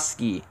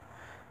Kawasaki.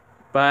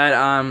 But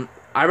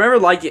I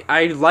remember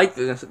I like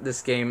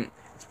this game.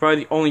 It's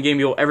probably the only game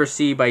you'll ever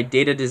see by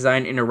Data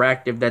Design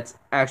Interactive that's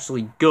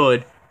actually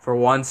good for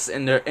once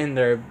in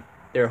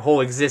their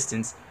whole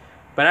existence.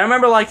 But I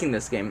remember liking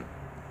this game.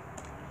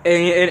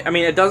 And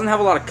it doesn't have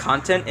a lot of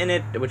content in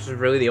it, which is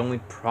really the only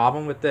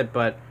problem with it,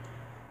 but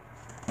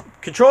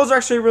controls are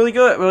actually really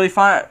good, really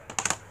fun,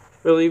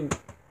 really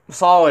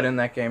solid in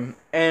that game,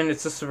 and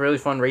it's just a really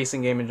fun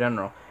racing game in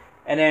general.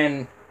 And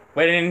then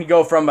you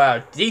go from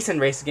a decent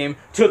racing game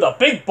to the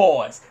big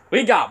boys.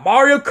 We got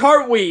Mario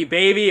Kart Wii,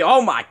 baby!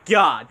 Oh my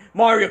god,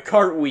 Mario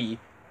Kart Wii.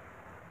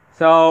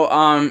 So,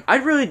 I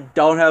really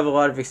don't have a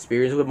lot of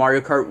experience with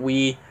Mario Kart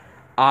Wii.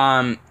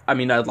 I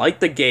like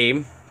the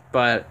game,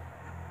 but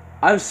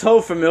I'm so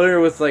familiar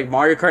with like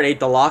Mario Kart 8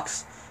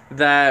 Deluxe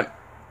that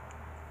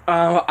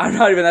I'm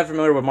not even that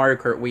familiar with Mario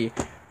Kart Wii.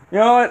 You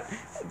know what?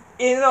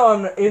 Even though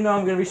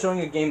I'm gonna be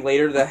showing a game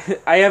later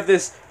that I have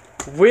this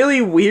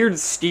really weird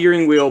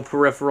steering wheel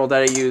peripheral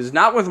that I use.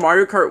 Not with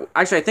Mario Kart.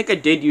 Actually, I think I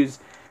did use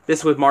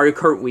this with Mario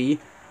Kart Wii.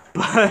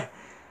 But,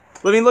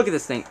 let me look at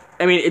this thing.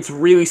 I mean, it's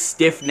really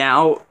stiff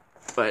now,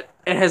 but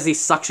it has these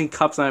suction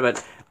cups on it.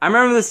 But I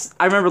remember this.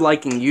 I remember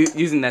liking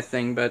using that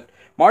thing. But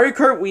Mario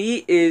Kart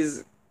Wii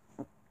is...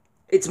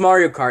 It's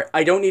Mario Kart.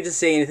 I don't need to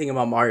say anything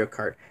about Mario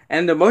Kart.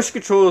 And the motion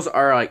controls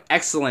are, like,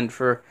 excellent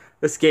for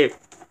this game.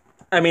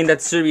 I mean,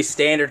 that should be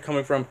standard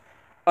coming from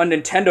a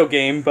Nintendo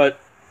game, but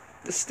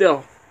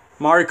still.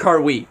 Mario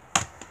Kart Wii.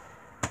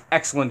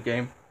 Excellent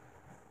game.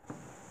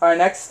 Alright,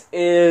 next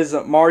is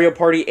Mario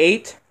Party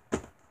 8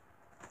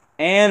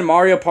 and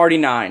Mario Party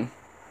 9.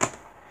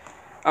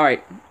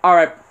 Alright.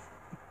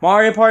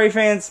 Mario Party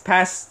fans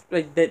pass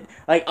like that,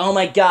 like, oh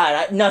my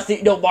god, no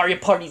Mario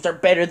Parties are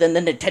better than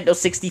the Nintendo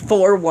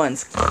 64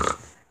 ones.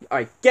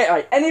 Alright,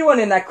 anyone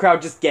in that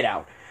crowd, just get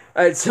out.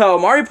 Alright, so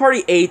Mario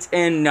Party 8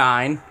 and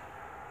 9.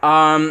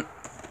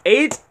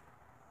 8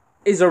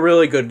 is a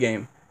really good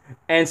game.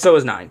 And so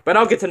is 9. But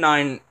I'll get to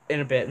 9 in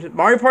a bit.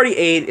 Mario Party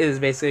 8 is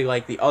basically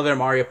like the other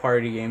Mario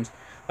Party games.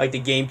 Like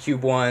the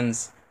GameCube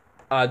ones,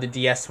 the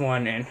DS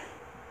one, and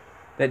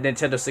the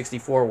Nintendo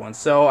 64 one.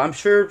 So I'm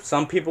sure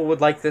some people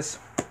would like this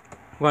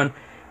one.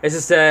 It's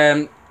just, I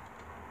don't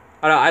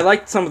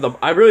know,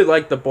 I really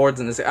like the boards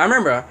in this. I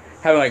remember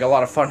having like a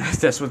lot of fun with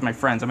this with my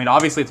friends. I mean,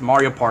 obviously it's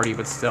Mario Party,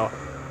 but still.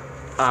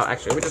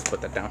 Actually, let me just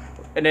put that down.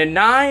 And then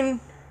 9,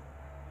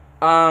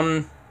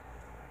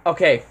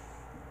 okay.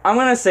 I'm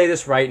gonna say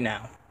this right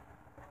now.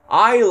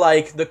 I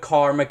like the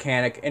car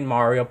mechanic in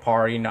Mario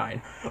Party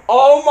 9.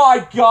 Oh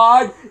my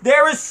god!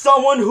 There is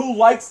someone who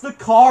likes the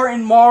car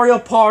in Mario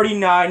Party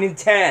 9 and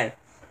 10.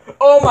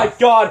 Oh my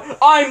god!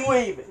 I'm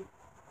leaving!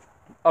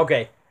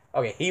 Okay,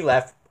 he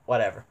left.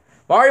 Whatever.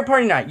 Mario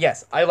Party 9,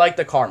 yes, I like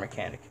the car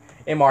mechanic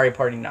in Mario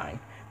Party 9.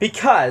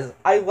 Because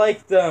I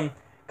like them...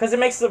 Because it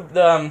makes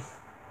the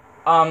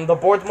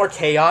boards more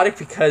chaotic,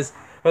 because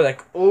we're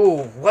like,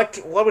 ooh, what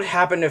would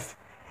happen if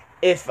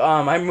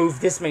I move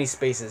this many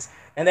spaces?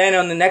 And then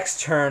on the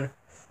next turn,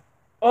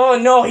 oh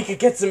no, he could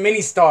get some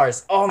mini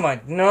stars. Oh my,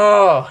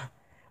 no.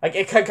 Like,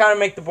 it could kind of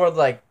make the board,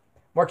 like,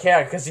 more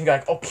chaotic, because you can go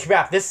like, oh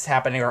crap, this is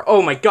happening, or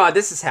oh my god,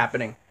 this is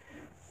happening.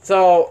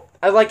 So,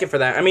 I like it for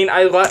that. I mean,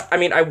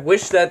 I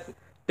wish that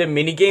the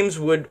mini games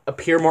would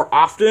appear more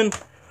often,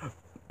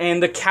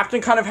 and the captain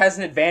kind of has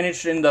an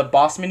advantage in the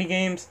boss mini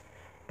games.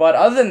 But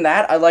other than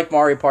that, I like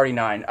Mario Party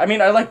 9. I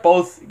mean, I like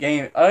both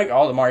games. I like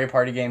all the Mario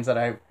Party games that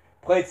I've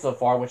played so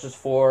far, which is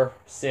 4,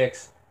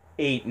 6,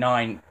 8,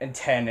 9, and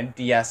 10, and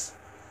DS.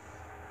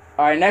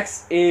 Alright,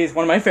 next is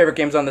one of my favorite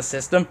games on the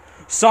system,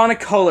 Sonic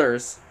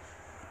Colors.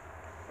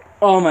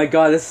 Oh my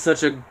god, this is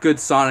such a good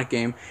Sonic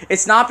game.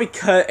 It's not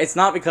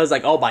because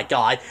like, oh my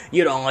god,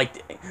 you don't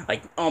like,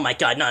 oh my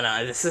god,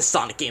 no, this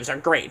Sonic games are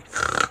great.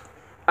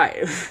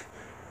 Alright,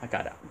 my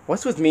god,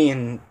 what's with me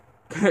and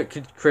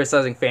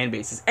criticizing fan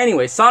bases?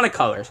 Anyway, Sonic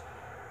Colors.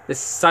 This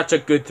is such a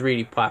good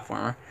 3D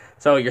platformer.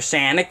 So you're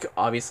Sonic,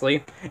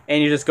 obviously,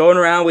 and you're just going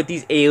around with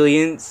these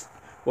aliens,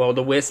 well,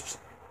 the Wisps,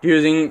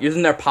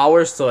 using their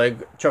powers to,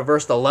 like,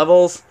 traverse the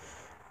levels,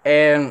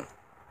 and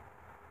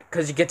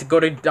because you get to go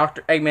to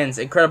Dr. Eggman's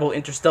incredible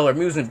interstellar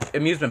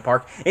amusement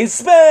park in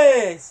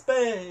space.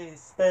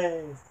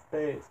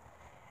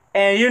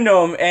 And you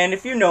know, and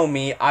if you know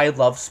me, I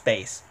love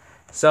space.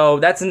 So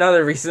that's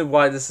another reason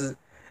why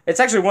it's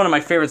actually one of my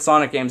favorite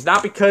Sonic games,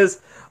 not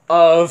because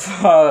of,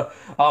 oh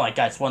my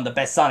god, it's one of the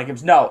best Sonic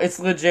games. No, it's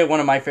legit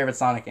one of my favorite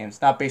Sonic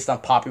games, not based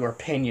on popular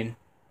opinion.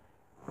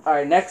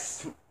 Alright,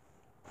 next.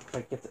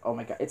 Oh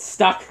my god, it's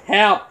stuck.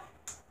 Help!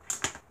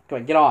 Go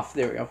ahead, get off.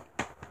 There we go.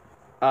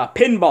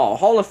 Pinball,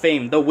 Hall of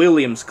Fame, the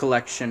Williams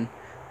Collection.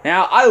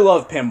 Now, I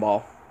love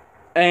pinball.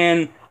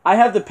 And I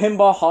have the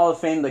Pinball Hall of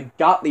Fame, the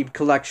Gottlieb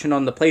Collection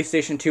on the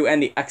PlayStation 2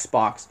 and the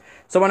Xbox.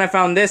 So when I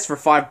found this for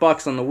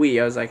 $5 on the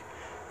Wii, I was like,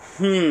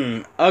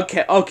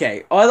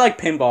 okay. Oh, I like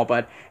pinball,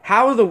 but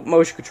how are the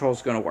motion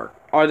controls going to work?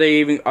 Are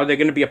they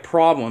going to be a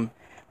problem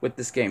with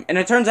this game? And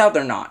it turns out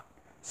they're not.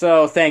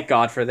 So thank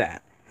God for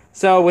that.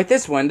 So with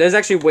this one, there's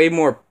actually way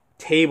more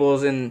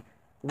tables in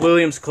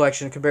Williams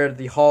Collection compared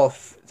to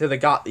the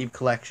Gottlieb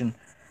Collection.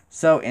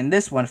 So in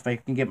this one, if I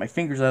can get my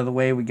fingers out of the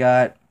way, we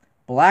got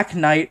Black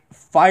Knight,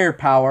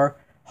 Firepower,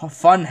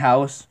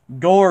 Funhouse,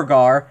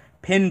 Gorgar,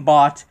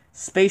 Pinbot,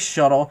 Space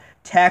Shuttle,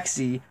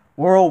 Taxi,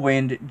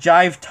 Whirlwind,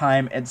 Jive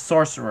Time, and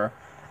Sorcerer.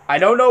 I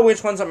don't know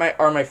which ones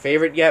are my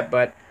favorite yet,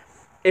 but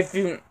if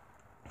you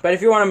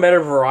want a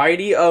better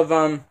variety of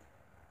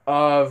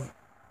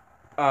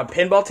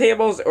pinball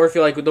tables, or if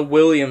you like the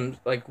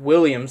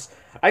Williams,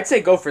 I'd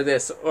say go for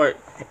this, or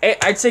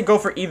I'd say go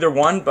for either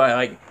one, but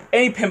like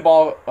any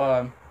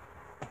pinball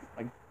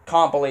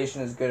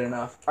compilation is good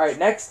enough. Alright,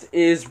 next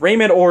is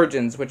Rayman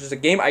Origins, which is a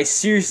game I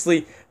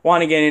seriously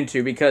want to get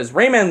into, because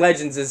Rayman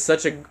Legends is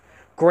such a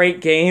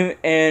great game,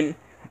 and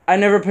I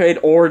never played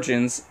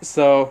Origins,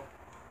 so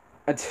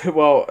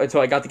until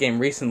I got the game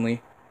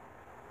recently.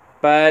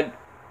 But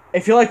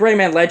if you like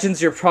Rayman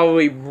Legends, you're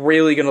probably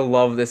really gonna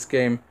love this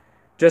game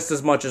just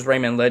as much as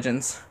Rayman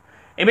Legends.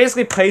 It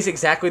basically plays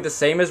exactly the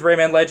same as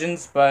Rayman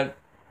Legends, but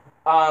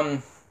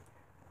Um,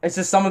 it's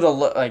just some of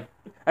the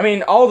I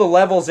mean, all the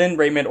levels in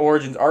Rayman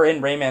Origins are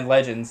in Rayman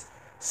Legends.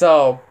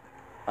 So,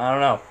 I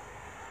don't know.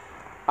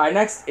 Alright,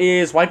 next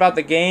is Wipe Out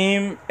the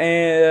Game.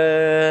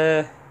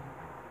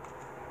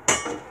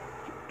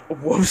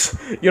 Whoops.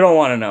 You don't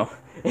want to know.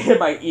 Hit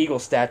my eagle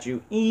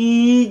statue.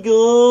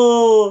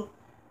 Eagle!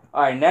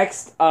 Alright,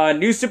 next.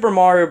 New Super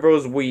Mario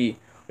Bros. Wii.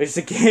 Which is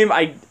a game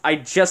I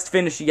just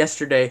finished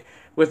yesterday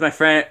with my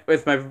friend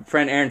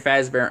Aaron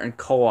Fazbear in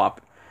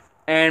co-op.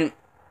 And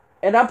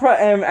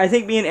I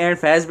think me and Aaron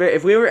Fazbear,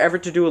 if we were ever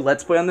to do a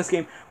Let's Play on this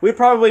game, we'd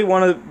probably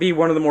want to be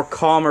one of the more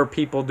calmer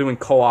people doing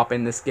co-op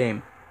in this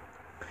game.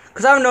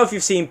 Because I don't know if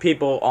you've seen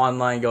people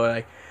online go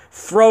like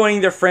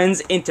throwing their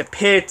friends into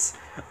pits,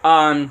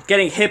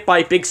 getting hit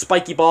by big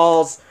spiky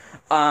balls,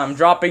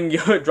 dropping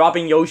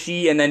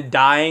Yoshi and then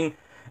dying,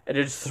 and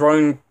just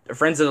throwing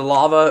friends into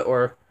lava,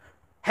 or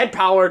head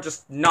power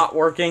just not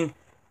working.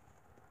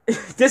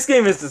 This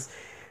game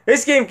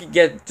can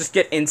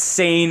get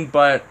insane,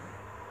 but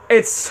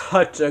it's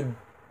such a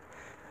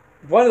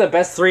one of the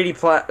best 2D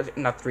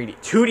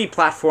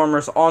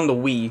platformers on the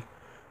Wii.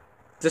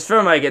 Just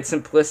from like its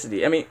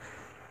simplicity. I mean,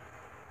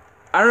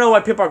 I don't know why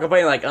people are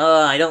complaining like,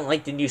 "Oh, I don't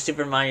like the new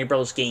Super Mario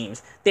Bros.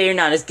 Games. They're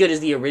not as good as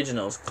the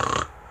originals."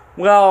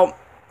 Well,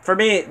 for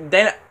me,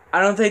 I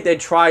don't think they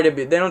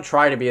don't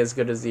try to be as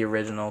good as the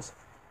originals.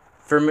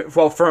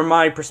 From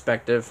my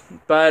perspective,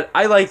 but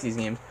I like these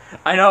games.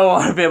 I know a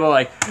lot of people are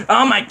like,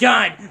 "Oh my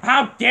god,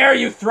 how dare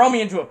you throw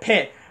me into a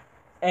pit?"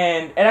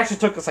 And it actually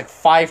took us like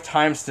 5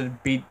 times to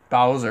beat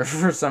Bowser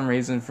for some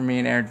reason for me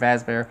and Aaron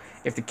Fazbear.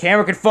 If the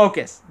camera could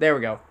focus. There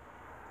we go.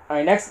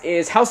 Alright, next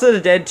is House of the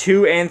Dead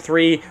 2 and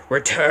 3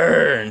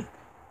 Return.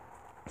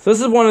 So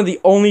this is one of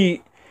the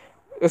only...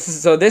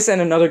 this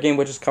and another game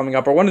which is coming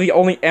up are one of the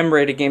only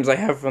M-rated games I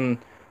have from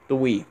the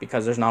Wii,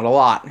 because there's not a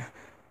lot.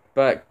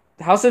 But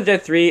House of the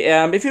Dead 3,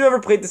 if you've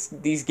ever played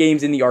these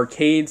games in the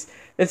arcades,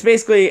 it's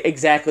basically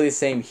exactly the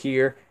same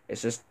here.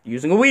 It's just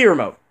using a Wii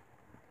remote.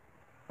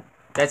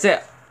 That's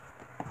it.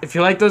 If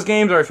you like those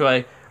games, or if you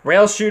like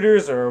rail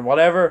shooters, or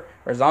whatever,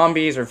 or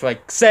zombies, or if you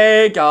like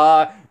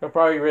Sega, you'll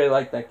probably really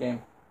like that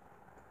game.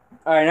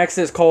 Alright, next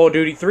is Call of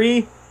Duty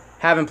 3.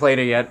 Haven't played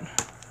it yet.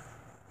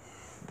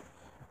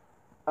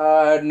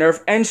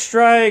 Nerf End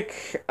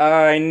Strike.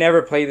 I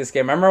never played this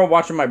game. I remember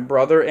watching my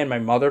brother and my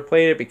mother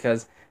play it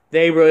because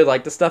they really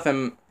liked this stuff,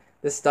 and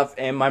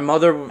my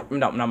brother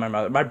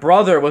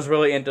was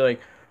really into like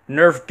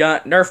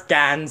Nerf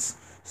guns.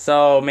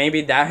 So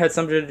maybe that had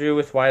something to do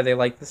with why they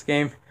like this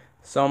game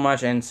so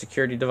much. And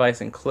security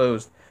device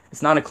enclosed.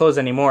 It's not enclosed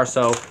anymore,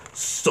 so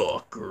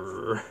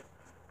sucker.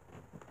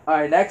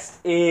 Alright,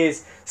 next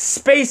is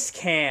Space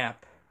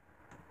Camp.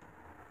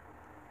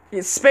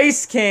 It's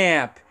Space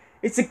Camp.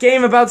 It's a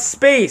game about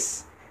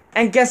space.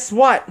 And guess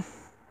what?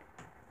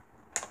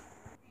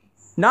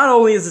 Not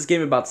only is this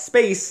game about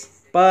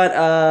space,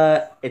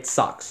 but it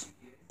sucks.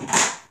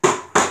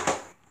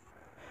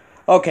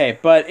 Okay,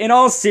 but in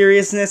all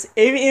seriousness,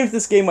 even if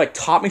this game like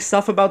taught me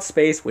stuff about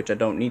space, which I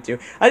don't need to,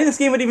 I think this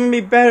game would even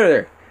be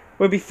better.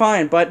 Would be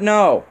fine, but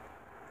no.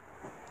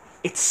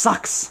 It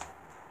sucks.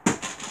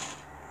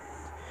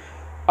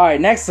 Alright,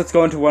 next let's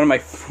go into one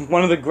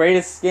of the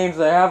greatest games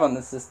I have on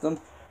the system.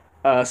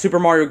 Super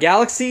Mario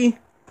Galaxy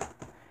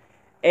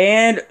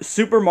and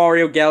Super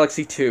Mario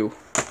Galaxy 2.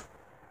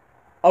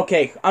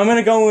 Okay, I'm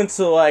gonna go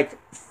into like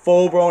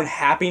full-blown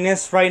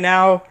happiness right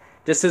now,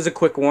 just as a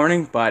quick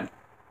warning, but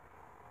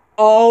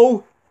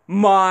oh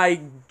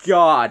my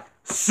god,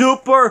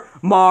 Super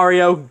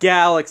Mario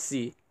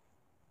Galaxy.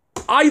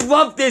 I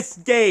love this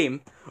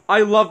game.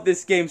 I love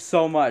this game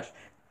so much.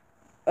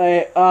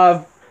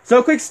 So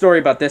a quick story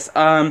about this.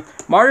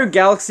 Mario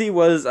Galaxy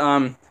was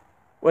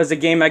a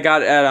game I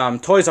got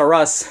at Toys R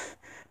Us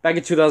back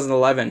in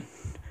 2011.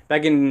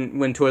 Back in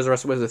when Toys R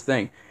Us was a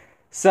thing.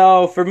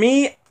 So for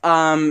me,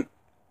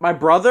 my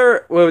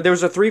brother, there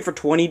was a 3 for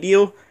 $20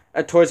 deal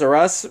at Toys R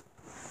Us.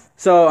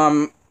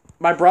 So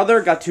my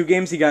brother got 2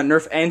 games. He got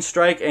Nerf End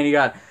Strike and he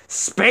got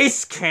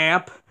Space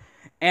Camp,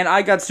 and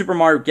I got Super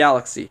Mario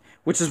Galaxy,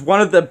 which is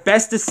one of the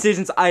best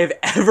decisions I have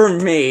ever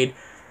made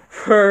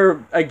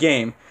for a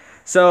game.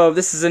 So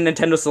this is a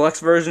Nintendo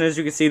Selects version, as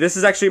you can see. This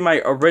is actually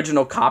my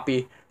original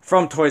copy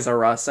from Toys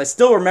R Us. I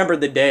still remember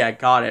the day I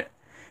got it.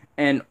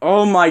 And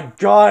oh my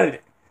god,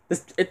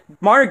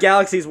 Mario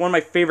Galaxy is one of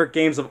my favorite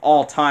games of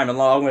all time,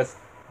 along with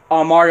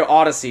Mario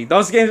Odyssey.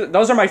 Those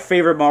are my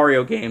favorite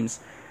Mario games.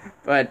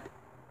 But,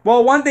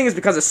 well, one thing is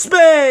because of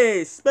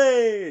space.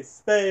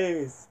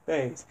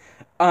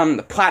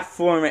 The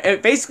platform,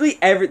 basically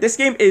this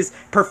game is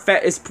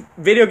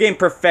video game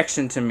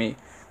perfection to me.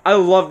 I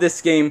love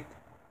this game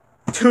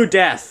to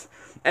death.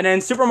 And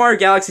then Super Mario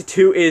Galaxy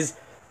 2 is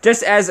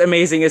just as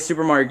amazing as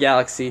Super Mario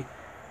Galaxy.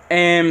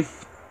 And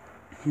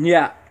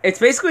yeah, it's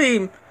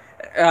basically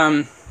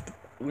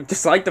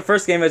just like the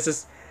first game. It's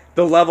just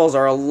the levels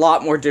are a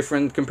lot more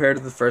different compared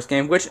to the first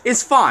game, which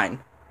is fine.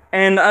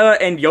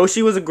 And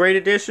Yoshi was a great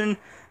addition.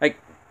 Like,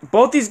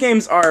 both these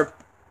games are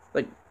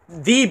like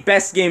the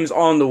best games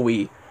on the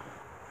Wii,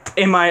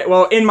 in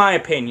my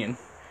opinion,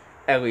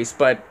 at least.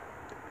 But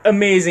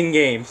amazing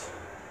games.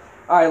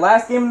 Alright,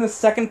 last game in the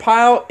second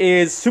pile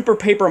is Super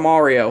Paper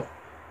Mario.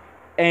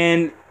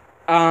 And,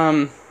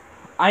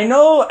 I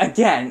know,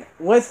 again,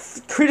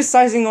 with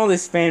criticizing all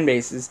these fan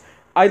bases,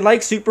 I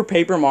like Super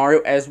Paper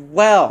Mario as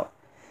well.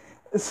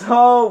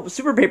 So,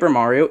 Super Paper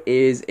Mario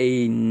is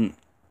a,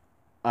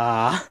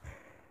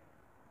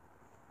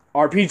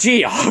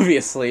 RPG,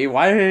 obviously.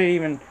 Why did it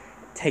even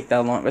take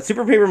that long? But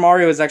Super Paper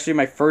Mario is actually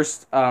my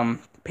first,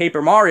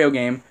 Paper Mario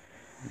game,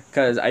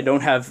 because I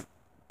don't have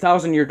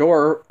Thousand Year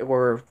Door,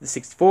 or the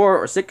 64,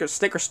 or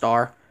Sticker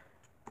Star,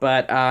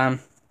 but,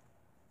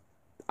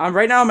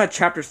 right now I'm at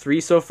chapter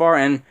 3 so far,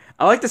 and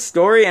I like the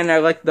story, and I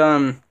like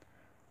come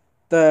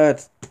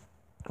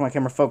on,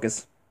 camera,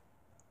 focus.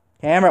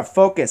 Camera,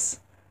 focus.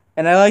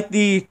 And I like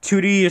the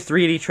 2D to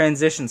 3D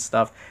transition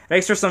stuff. It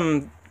makes for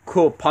some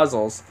cool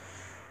puzzles,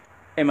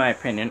 in my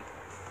opinion.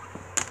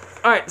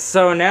 Alright,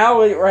 so now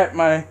we're at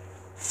my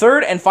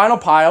third and final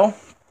pile.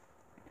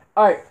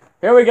 Alright,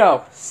 here we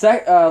go.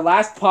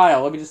 Last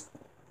pile. Let me just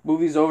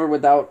move these over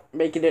without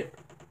making it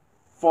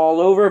fall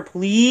over,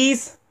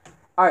 please.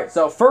 Alright,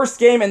 so first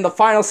game in the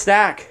final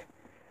stack.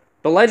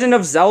 The Legend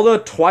of Zelda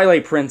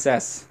Twilight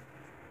Princess.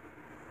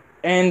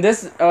 And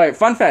this, alright,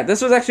 fun fact,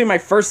 this was actually my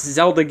first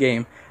Zelda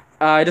game.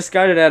 I just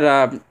got it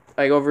at,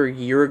 like, over a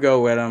year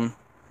ago at,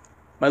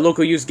 my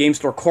local used game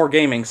store, Core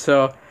Gaming.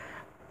 So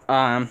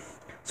I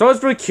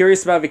was really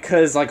curious about it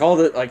because, like,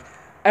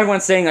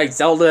 everyone's saying, like,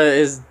 Zelda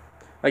is,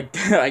 like,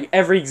 like,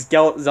 every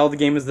Zelda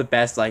game is the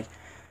best, like,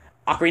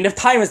 Ocarina of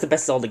Time is the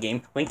best Zelda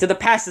game. Link to the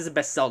Past is the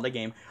best Zelda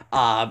game.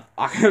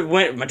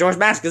 Majora's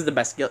Mask is the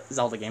best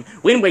Zelda game.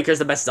 Wind Waker is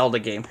the best Zelda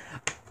game.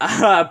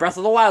 Breath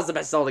of the Wild is the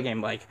best Zelda game.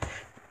 Like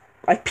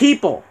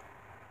people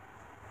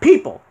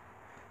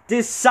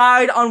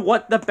decide on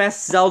what the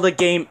best Zelda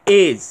game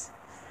is.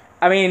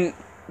 I mean,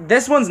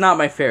 this one's not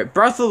my favorite.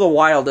 Breath of the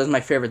Wild is my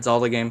favorite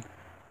Zelda game.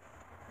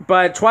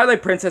 But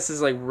Twilight Princess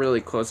is, like, really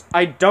close.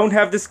 I don't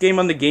have this game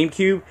on the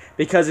GameCube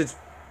because it's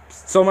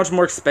so much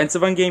more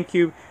expensive on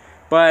GameCube.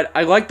 But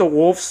I like the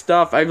wolf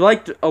stuff. I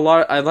liked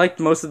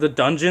most of the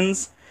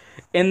dungeons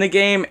in the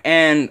game,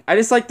 and I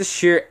just like the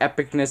sheer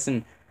epicness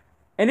and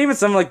even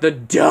some, like, the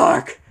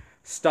dark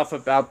stuff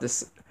about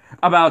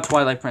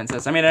Twilight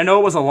Princess. I mean, I know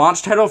it was a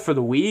launch title for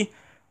the Wii,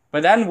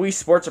 but that and Wii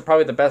Sports are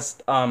probably the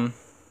best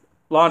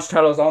launch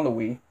titles on the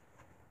Wii.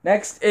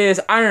 Next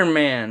is Iron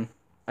Man,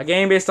 a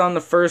game based on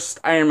the first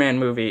Iron Man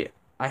movie.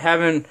 I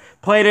haven't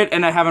played it,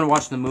 and I haven't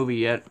watched the movie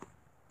yet.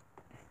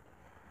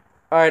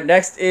 Alright,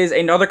 next is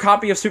another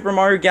copy of Super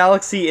Mario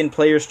Galaxy in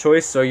Player's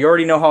Choice, so you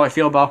already know how I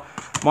feel about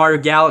Mario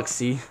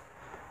Galaxy.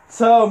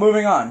 So,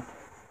 moving on.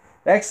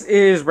 Next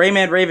is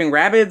Rayman Raving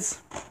Rabbids,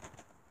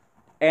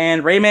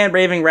 and Rayman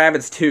Raving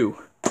Rabbids 2.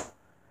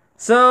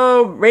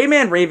 So,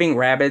 Rayman Raving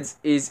Rabbids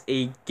is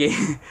a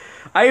game...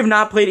 I have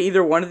not played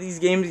either one of these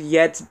games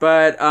yet,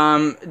 but,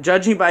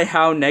 judging by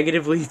how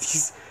negatively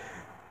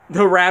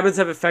the rabbits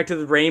have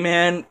affected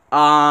Rayman,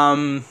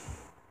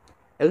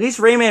 at least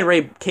Rayman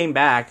Ray came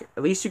back.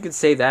 At least you could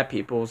say that,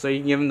 people. So you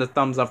can give him the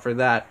thumbs up for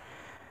that.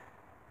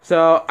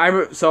 So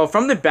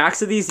from the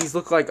backs of these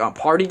look like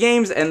party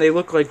games, and they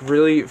look like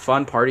really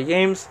fun party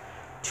games.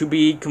 To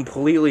be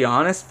completely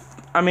honest,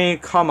 I mean,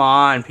 come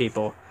on,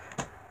 people.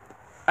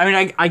 I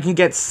mean, I can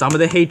get some of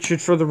the hatred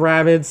for the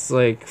rabbits,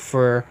 like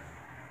for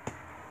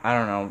I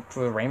don't know,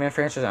 for the Rayman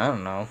franchise. I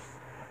don't know.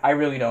 I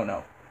really don't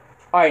know.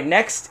 All right,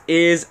 next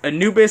is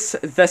Anubis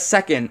the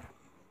Second.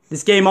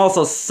 This game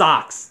also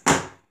sucks.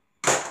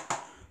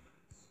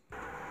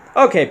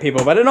 Okay,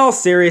 people, but in all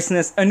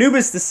seriousness,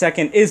 Anubis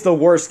II is the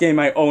worst game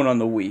I own on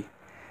the Wii.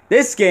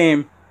 This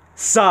game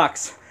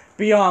sucks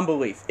beyond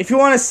belief. If you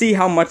want to see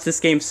how much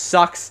this game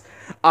sucks,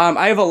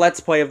 I have a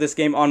Let's Play of this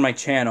game on my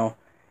channel.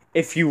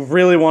 If you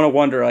really want to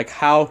wonder, like,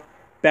 how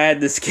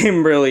bad this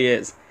game really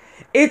is.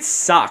 It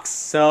sucks,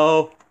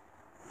 so...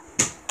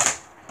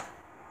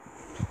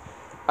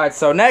 Alright,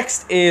 so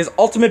next is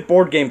Ultimate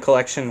Board Game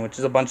Collection, which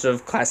is a bunch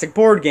of classic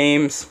board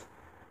games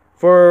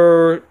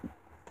for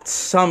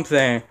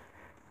something.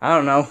 I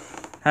don't know.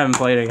 Haven't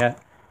played it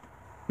yet.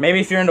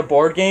 Maybe if you're into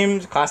board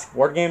games, classic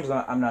board games,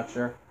 I'm not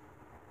sure.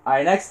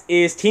 Alright, next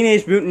is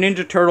Teenage Mutant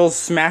Ninja Turtles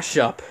Smash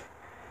Up.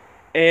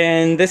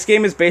 And this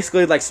game is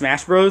basically like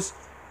Smash Bros.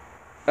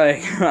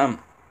 Like,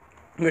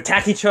 you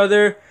attack each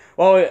other.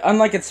 Well,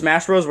 unlike in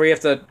Smash Bros. Where you have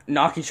to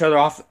knock each other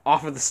off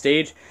of the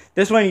stage,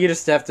 this one you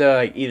just have to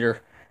like,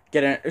 either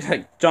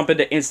jump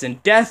into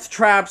instant death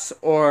traps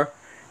or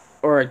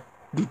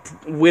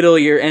whittle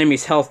your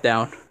enemy's health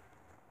down.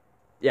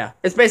 Yeah,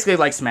 it's basically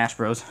like Smash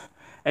Bros.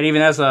 It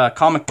even has a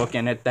comic book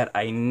in it that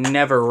I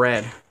never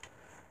read.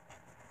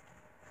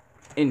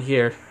 In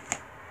here.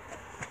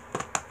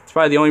 It's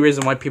probably the only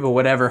reason why people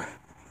would ever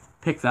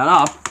pick that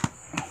up.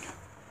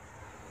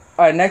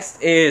 Alright,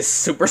 next is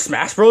Super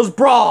Smash Bros.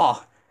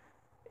 Brawl!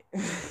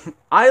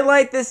 I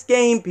like this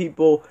game,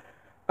 people.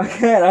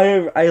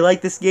 Again, I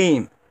like this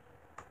game.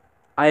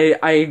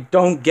 I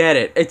don't get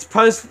it. It's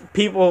because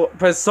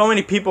so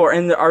many people are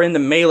in the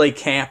melee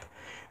camp.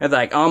 It's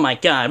like, oh my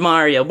god,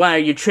 Mario, why are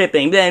you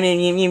tripping? Alright.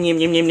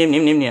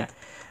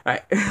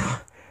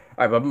 Alright,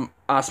 Alright,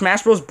 but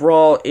Smash Bros.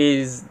 Brawl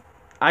is,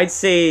 I'd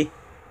say,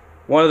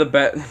 one of the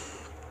best.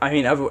 I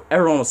mean,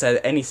 everyone will say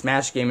that any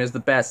Smash game is the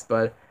best,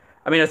 but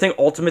I mean, I think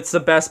Ultimate's the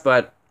best,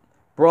 but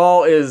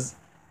Brawl is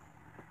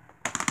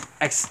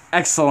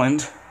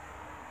excellent.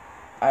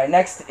 Alright,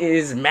 next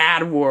is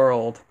Mad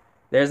World.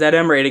 There's that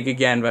M rating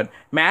again, but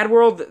Mad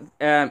World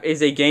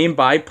is a game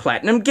by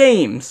Platinum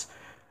Games.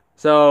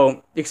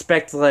 So,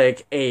 expect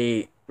like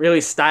a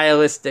really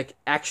stylistic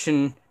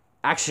action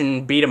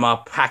beat 'em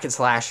up hack and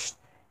slash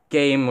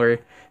game where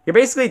you're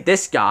basically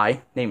this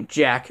guy named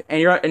Jack, and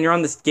you're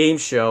on this game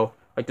show,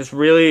 like this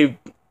really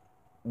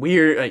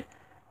weird, like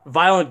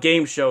violent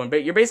game show, and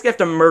you basically have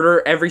to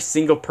murder every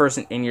single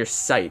person in your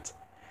sight.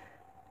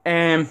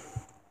 And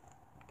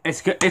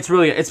it's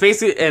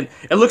basically, and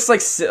it looks like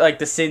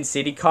the Sin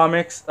City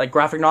comics, like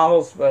graphic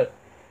novels, but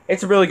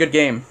it's a really good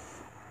game.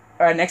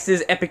 All right, next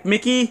is Epic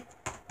Mickey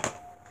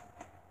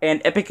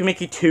and Epic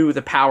Mickey 2: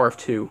 The Power of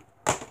Two.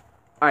 All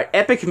right,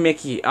 Epic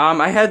Mickey.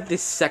 I had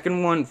this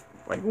second one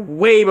like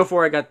way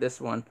before I got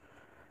this one,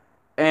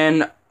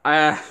 and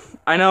I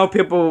know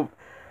people.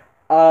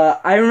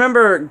 I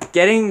remember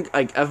getting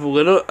like a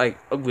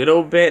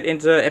little bit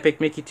into Epic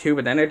Mickey 2,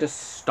 but then I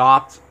just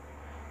stopped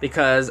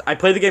because I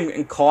played the game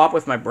in co-op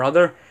with my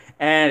brother,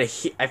 and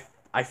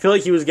I feel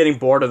like he was getting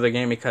bored of the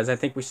game because I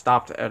think we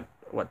stopped at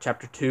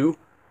chapter 2.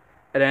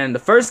 And then the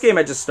first game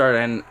I just started,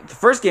 and the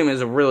first game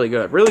is a really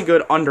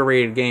good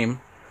underrated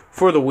game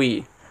for the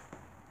Wii.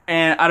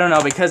 And I don't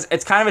know, because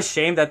it's kind of a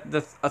shame that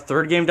a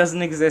third game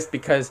doesn't exist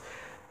because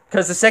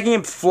the second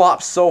game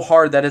flopped so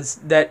hard that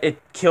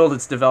it killed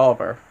its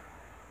developer.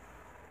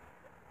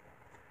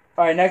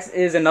 All right, next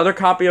is another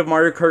copy of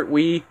Mario Kart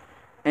Wii,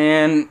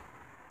 and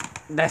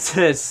that's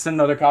it. It's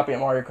another copy of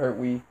Mario Kart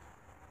Wii.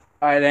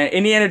 All right, then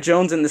Indiana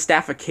Jones and the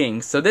Staff of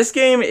Kings. So this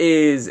game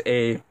is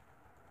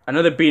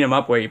another beat 'em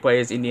up where you play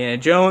as Indiana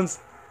Jones,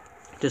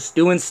 just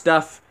doing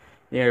stuff,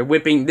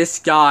 whipping this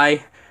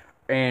guy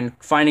and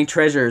finding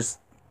treasures.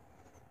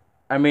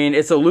 I mean,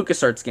 it's a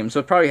LucasArts game, so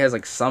it probably has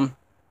like some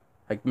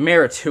like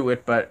merit to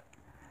it, but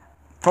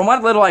from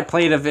what little I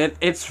played of it,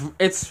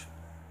 it's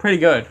pretty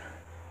good.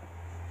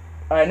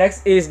 Alright,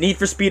 next is Need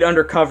for Speed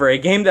Undercover, a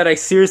game that I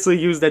seriously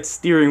use that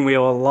steering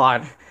wheel a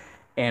lot,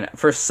 and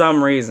for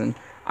some reason,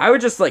 I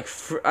would just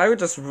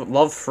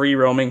love free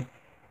roaming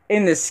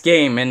in this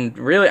game, and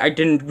really, I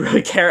didn't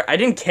really care. I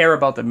didn't care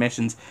about the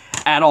missions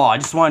at all. I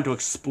just wanted to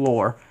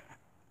explore.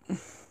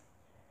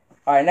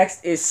 Alright,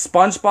 next is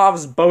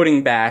SpongeBob's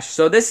Boating Bash.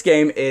 So this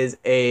game is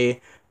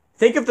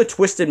think of the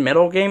Twisted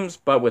Metal games,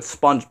 but with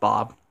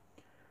SpongeBob.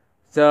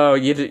 So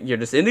you're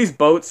just in these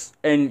boats,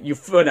 and you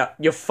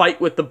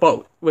fight with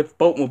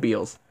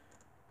boatmobiles.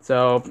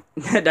 So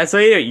that's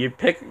what you do. You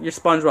pick your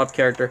SpongeBob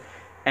character,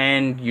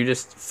 and you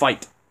just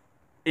fight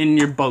in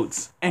your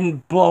boats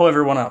and blow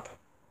everyone up.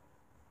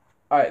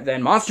 Alright,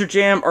 then Monster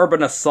Jam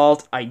Urban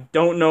Assault. I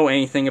don't know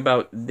anything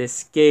about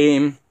this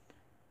game,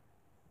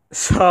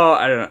 so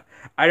I don't know.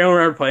 I don't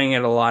remember playing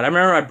it a lot. I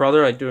remember my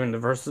brother like doing the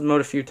versus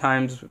mode a few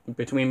times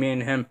between me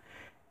and him.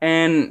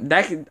 And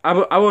that I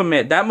will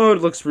admit, that mode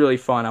looks really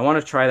fun. I want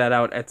to try that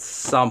out at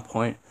some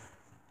point.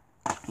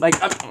 Like,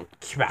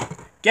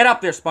 get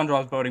up there,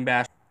 SpongeBob's Boating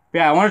Bash.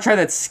 Yeah, I want to try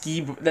that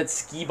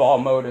ski ball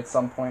mode at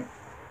some point.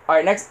 All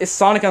right, next is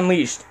Sonic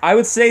Unleashed. I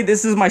would say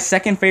this is my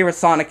second favorite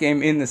Sonic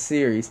game in the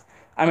series.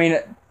 I mean,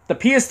 the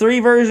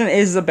PS3 version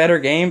is a better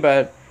game,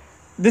 but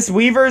this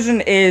Wii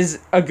version is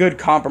a good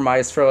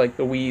compromise for like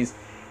the Wii's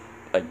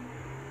like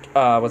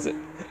what's it?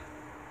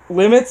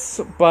 Limits,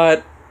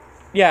 but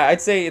yeah,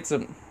 I'd say it's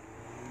a.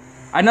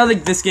 I know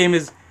that this game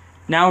is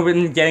now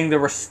been getting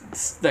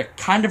the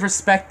kind of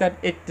respect that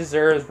it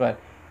deserves, but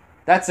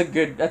that's a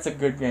good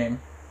game.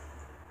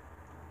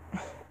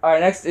 All right,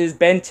 next is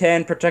Ben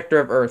 10, Protector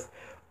of Earth.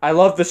 I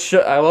love the show.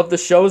 I love the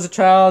show as a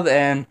child,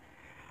 and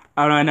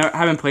I don't know. I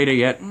haven't played it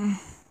yet.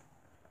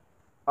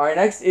 All right,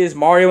 next is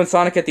Mario and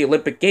Sonic at the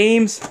Olympic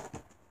Games.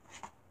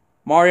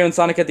 Mario and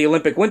Sonic at the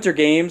Olympic Winter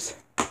Games.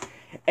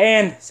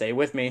 And, say it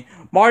with me,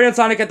 Mario and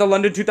Sonic at the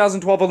London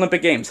 2012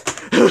 Olympic Games.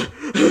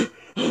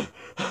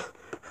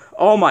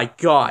 Oh my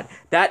god,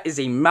 that is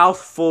a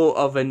mouthful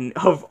of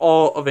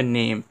a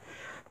name.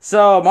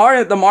 So,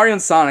 the Mario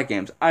and Sonic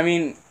games. I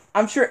mean,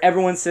 I'm sure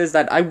everyone says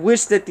that. I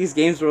wish that these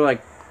games were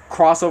like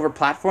crossover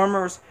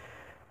platformers,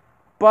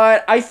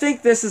 but I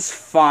think this is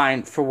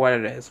fine for what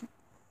it is.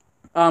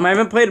 I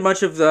haven't played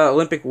much of the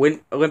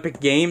Olympic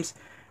Games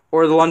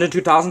or the London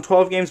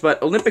 2012 games,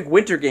 but Olympic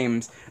Winter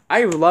Games, I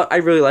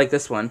really like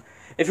this one.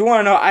 If you want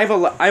to know, I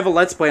have a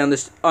Let's Play on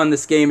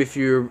this game if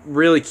you're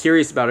really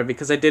curious about it,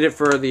 because I did it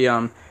for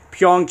the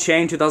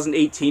Pyeongchang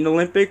 2018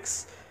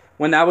 Olympics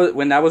when that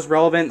was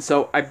relevant.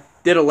 So I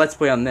did a Let's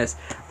Play on this.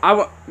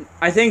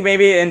 I think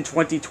maybe in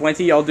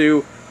 2020 I'll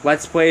do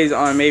Let's Plays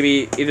on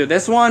maybe either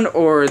this one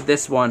or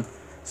this one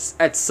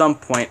at some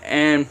point.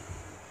 And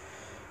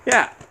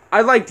yeah,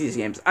 I like these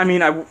games. I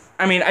mean, I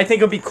think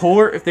it'd be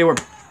cooler if they were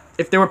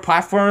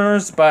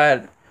platformers,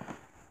 but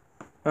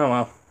oh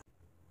well.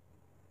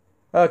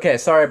 Okay,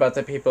 sorry about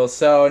that, people.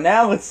 So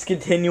now let's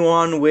continue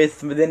on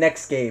with the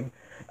next game.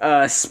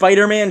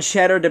 Spider-Man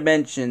Shattered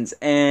Dimensions,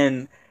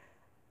 and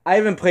I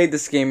haven't played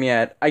this game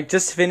yet. I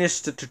just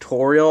finished the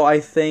tutorial, I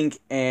think,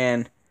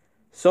 and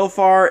so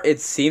far it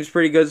seems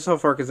pretty good so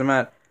far because I'm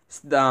at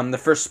the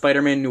first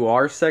Spider-Man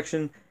Noir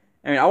section.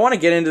 I mean, I want to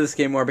get into this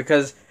game more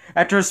because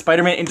after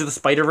Spider-Man Into the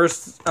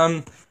Spider-Verse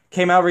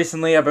came out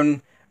recently, I've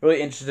been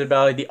really interested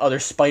about like, the other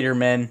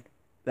Spider-Men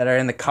that are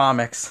in the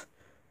comics.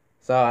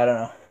 So, I don't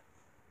know.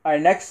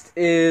 Alright, next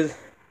is...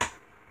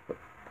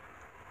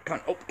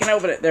 Come on, can I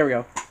open it? There we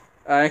go.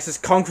 Next is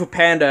Kung Fu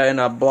Panda in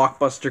a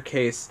Blockbuster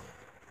case.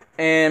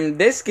 And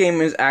this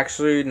game is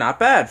actually not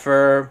bad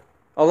for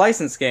a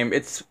licensed game.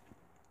 It's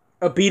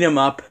a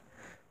beat-em-up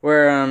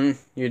where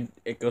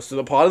it goes to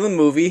the plot of the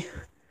movie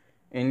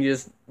and you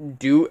just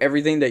do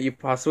everything that you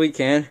possibly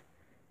can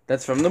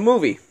that's from the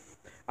movie.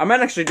 I might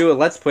actually do a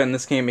Let's Play in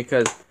this game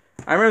because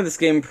I remember this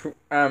game,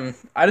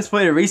 I just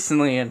played it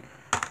recently and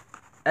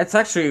it's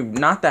actually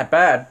not that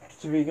bad,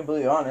 to be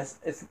completely honest.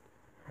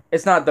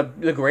 It's not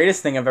the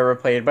greatest thing I've ever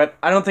played, but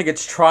I don't think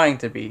it's trying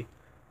to be.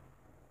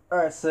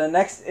 Alright, so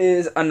next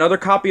is another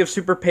copy of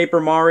Super Paper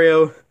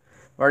Mario.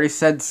 I've already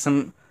said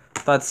my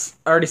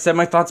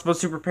thoughts about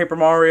Super Paper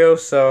Mario,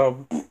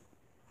 so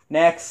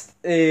next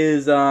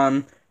is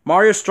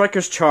Mario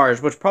Strikers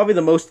Charge, which is probably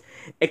the most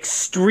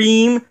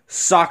extreme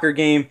soccer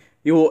game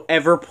you will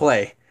ever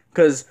play.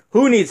 Because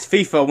who needs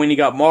FIFA when you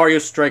got Mario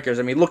Strikers?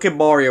 I mean, look at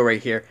Mario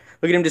right here.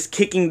 Look at him just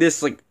kicking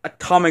this like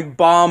atomic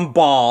bomb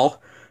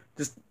ball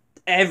just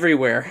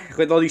everywhere,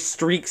 with all these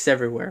streaks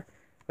everywhere.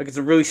 Like it's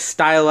a really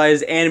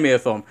stylized anime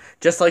film,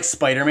 just like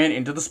Spider-Man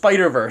Into the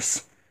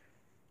Spider-Verse.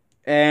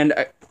 And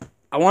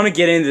I want to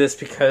get into this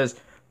because,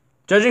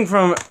 judging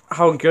from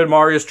how good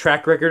Mario's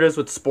track record is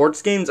with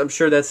sports games, I'm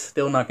sure that's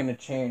still not going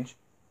to change.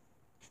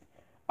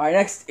 Alright,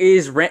 next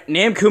is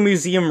Namco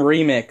Museum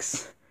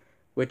Remix,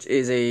 which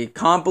is a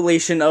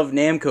compilation of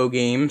Namco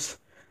games.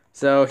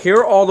 So here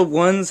are all the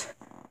ones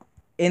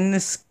in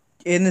this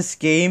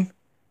game,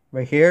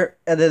 right here.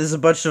 And then there's a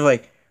bunch of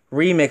like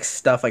remix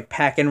stuff, like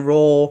Pack and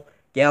Roll,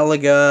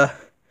 Galaga.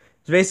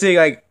 It's basically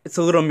like it's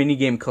a little mini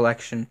game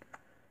collection.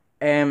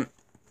 And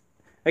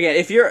again,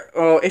 if you're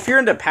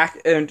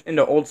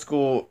into old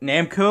school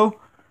Namco,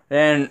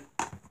 then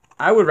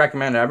I would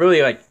recommend it. I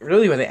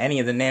really with any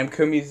of the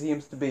Namco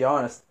museums, to be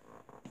honest.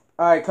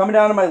 All right, coming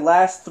down to my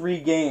last 3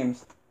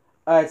 games.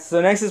 All right,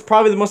 so next is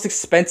probably the most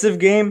expensive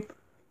game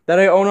that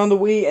I own on the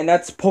Wii, and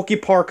that's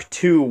Pokepark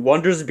 2: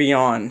 Wonders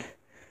Beyond.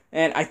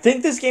 And I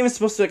think this game is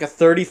supposed to be like a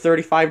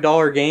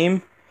 $35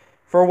 game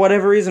for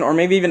whatever reason, or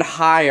maybe even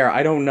higher,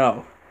 I don't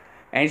know.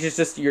 And it's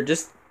just you're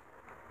just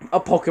a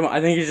Pokemon.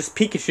 I think you're just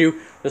Pikachu,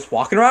 just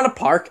walking around a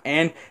park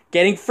and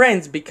getting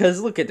friends,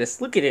 because look at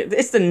this, look at it.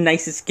 It's the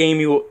nicest game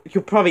you'll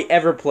probably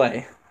ever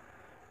play.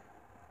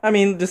 I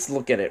mean, just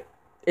look at it.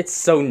 It's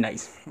so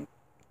nice.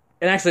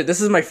 And actually,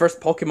 this is my first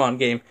Pokemon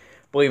game,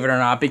 believe it or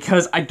not,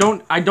 because I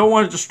don't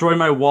want to destroy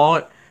my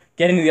wallet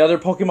getting the other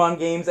Pokemon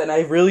games, and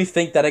I really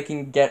think that I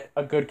can get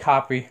a good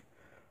copy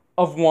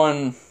of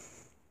one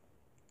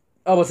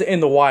in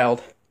the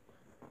wild.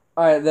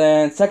 Alright,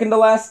 then second to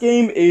last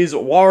game is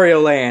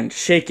Wario Land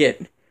Shake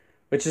It,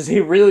 which is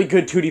a really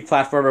good 2D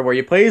platformer where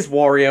you play as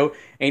Wario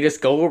and you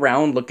just go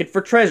around looking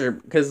for treasure,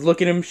 because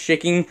look at him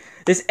shaking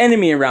this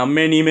enemy around.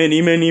 Many,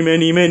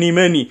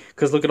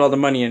 because look at all the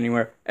money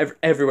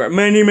everywhere.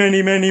 Many,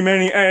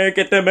 I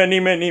get the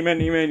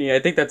many. I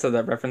think that's how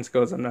that reference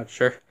goes, I'm not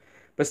sure.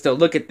 But still,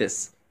 look at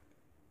this.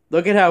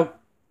 Look at how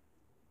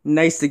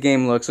nice the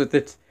game looks with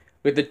the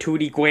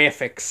 2D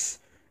graphics.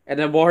 And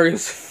then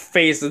Wario's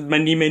face is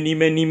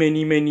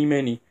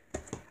many.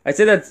 I'd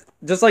say that's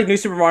just like New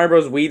Super Mario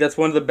Bros. Wii. That's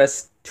one of the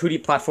best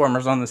 2D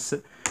platformers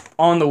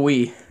on the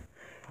Wii.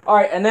 All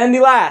right, and then the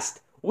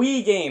last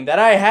Wii game that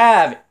I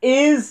have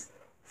is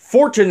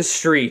Fortune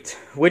Street,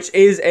 which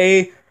is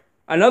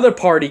another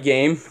party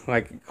game.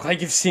 Like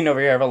you've seen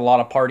over here, I have a lot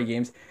of party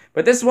games.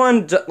 But this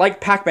one,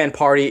 like Pac-Man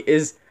Party,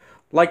 is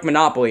like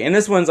Monopoly, and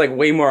this one's like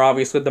way more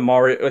obvious with the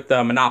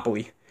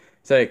Monopoly.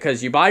 So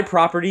because you buy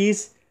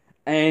properties,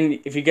 and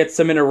if you get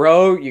some in a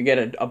row, you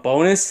get a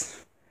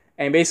bonus.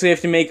 And basically you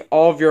have to make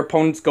all of your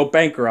opponents go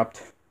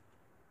bankrupt.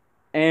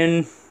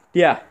 And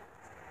yeah,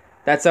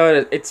 that's how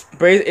it is.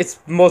 It's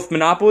both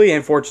Monopoly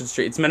and Fortune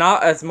Street.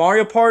 It's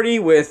Mario Party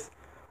with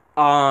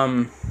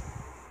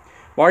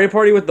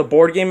the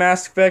board game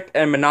aspect,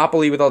 and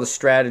Monopoly with all the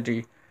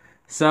strategy.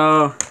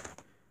 So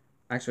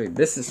actually,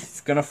 this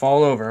is gonna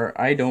fall over.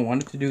 I don't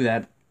want it to do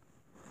that.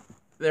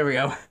 There we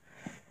go.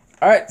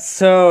 Alright,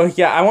 so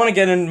yeah, I want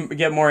to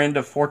get more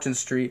into Fortune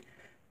Street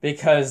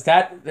because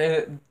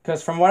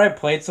from what I've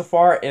played so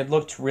far, it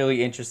looked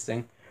really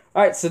interesting.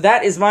 Alright, so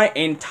that is my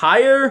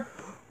entire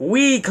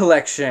Wii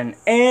collection,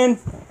 and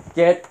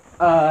get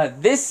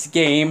this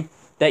game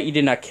that you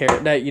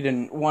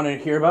didn't want to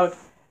hear about,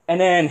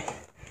 and then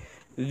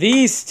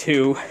these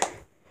two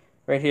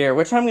right here,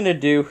 which I'm gonna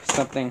do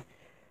something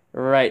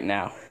right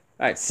now.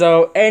 Alright,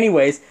 so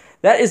anyways,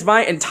 that is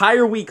my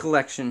entire Wii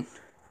collection.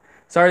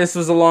 Sorry this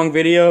was a long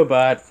video,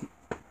 but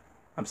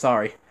I'm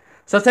sorry.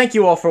 So thank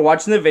you all for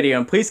watching the video,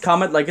 and please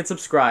comment, like, and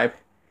subscribe.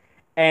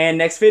 And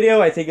next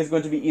video, I think, is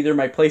going to be either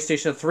my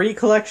PlayStation 3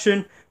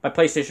 collection, my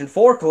PlayStation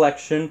 4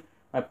 collection,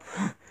 my,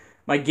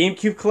 my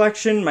GameCube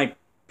collection, my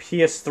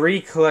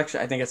PS3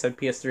 collection. I think I said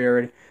PS3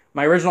 already.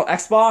 My original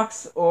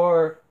Xbox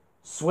or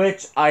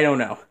Switch. I don't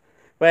know.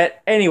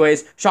 But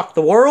anyways, shock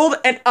the world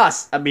and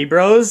us,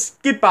 amiibros.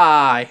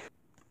 Goodbye.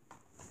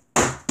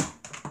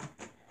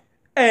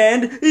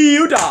 And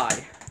you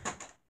die.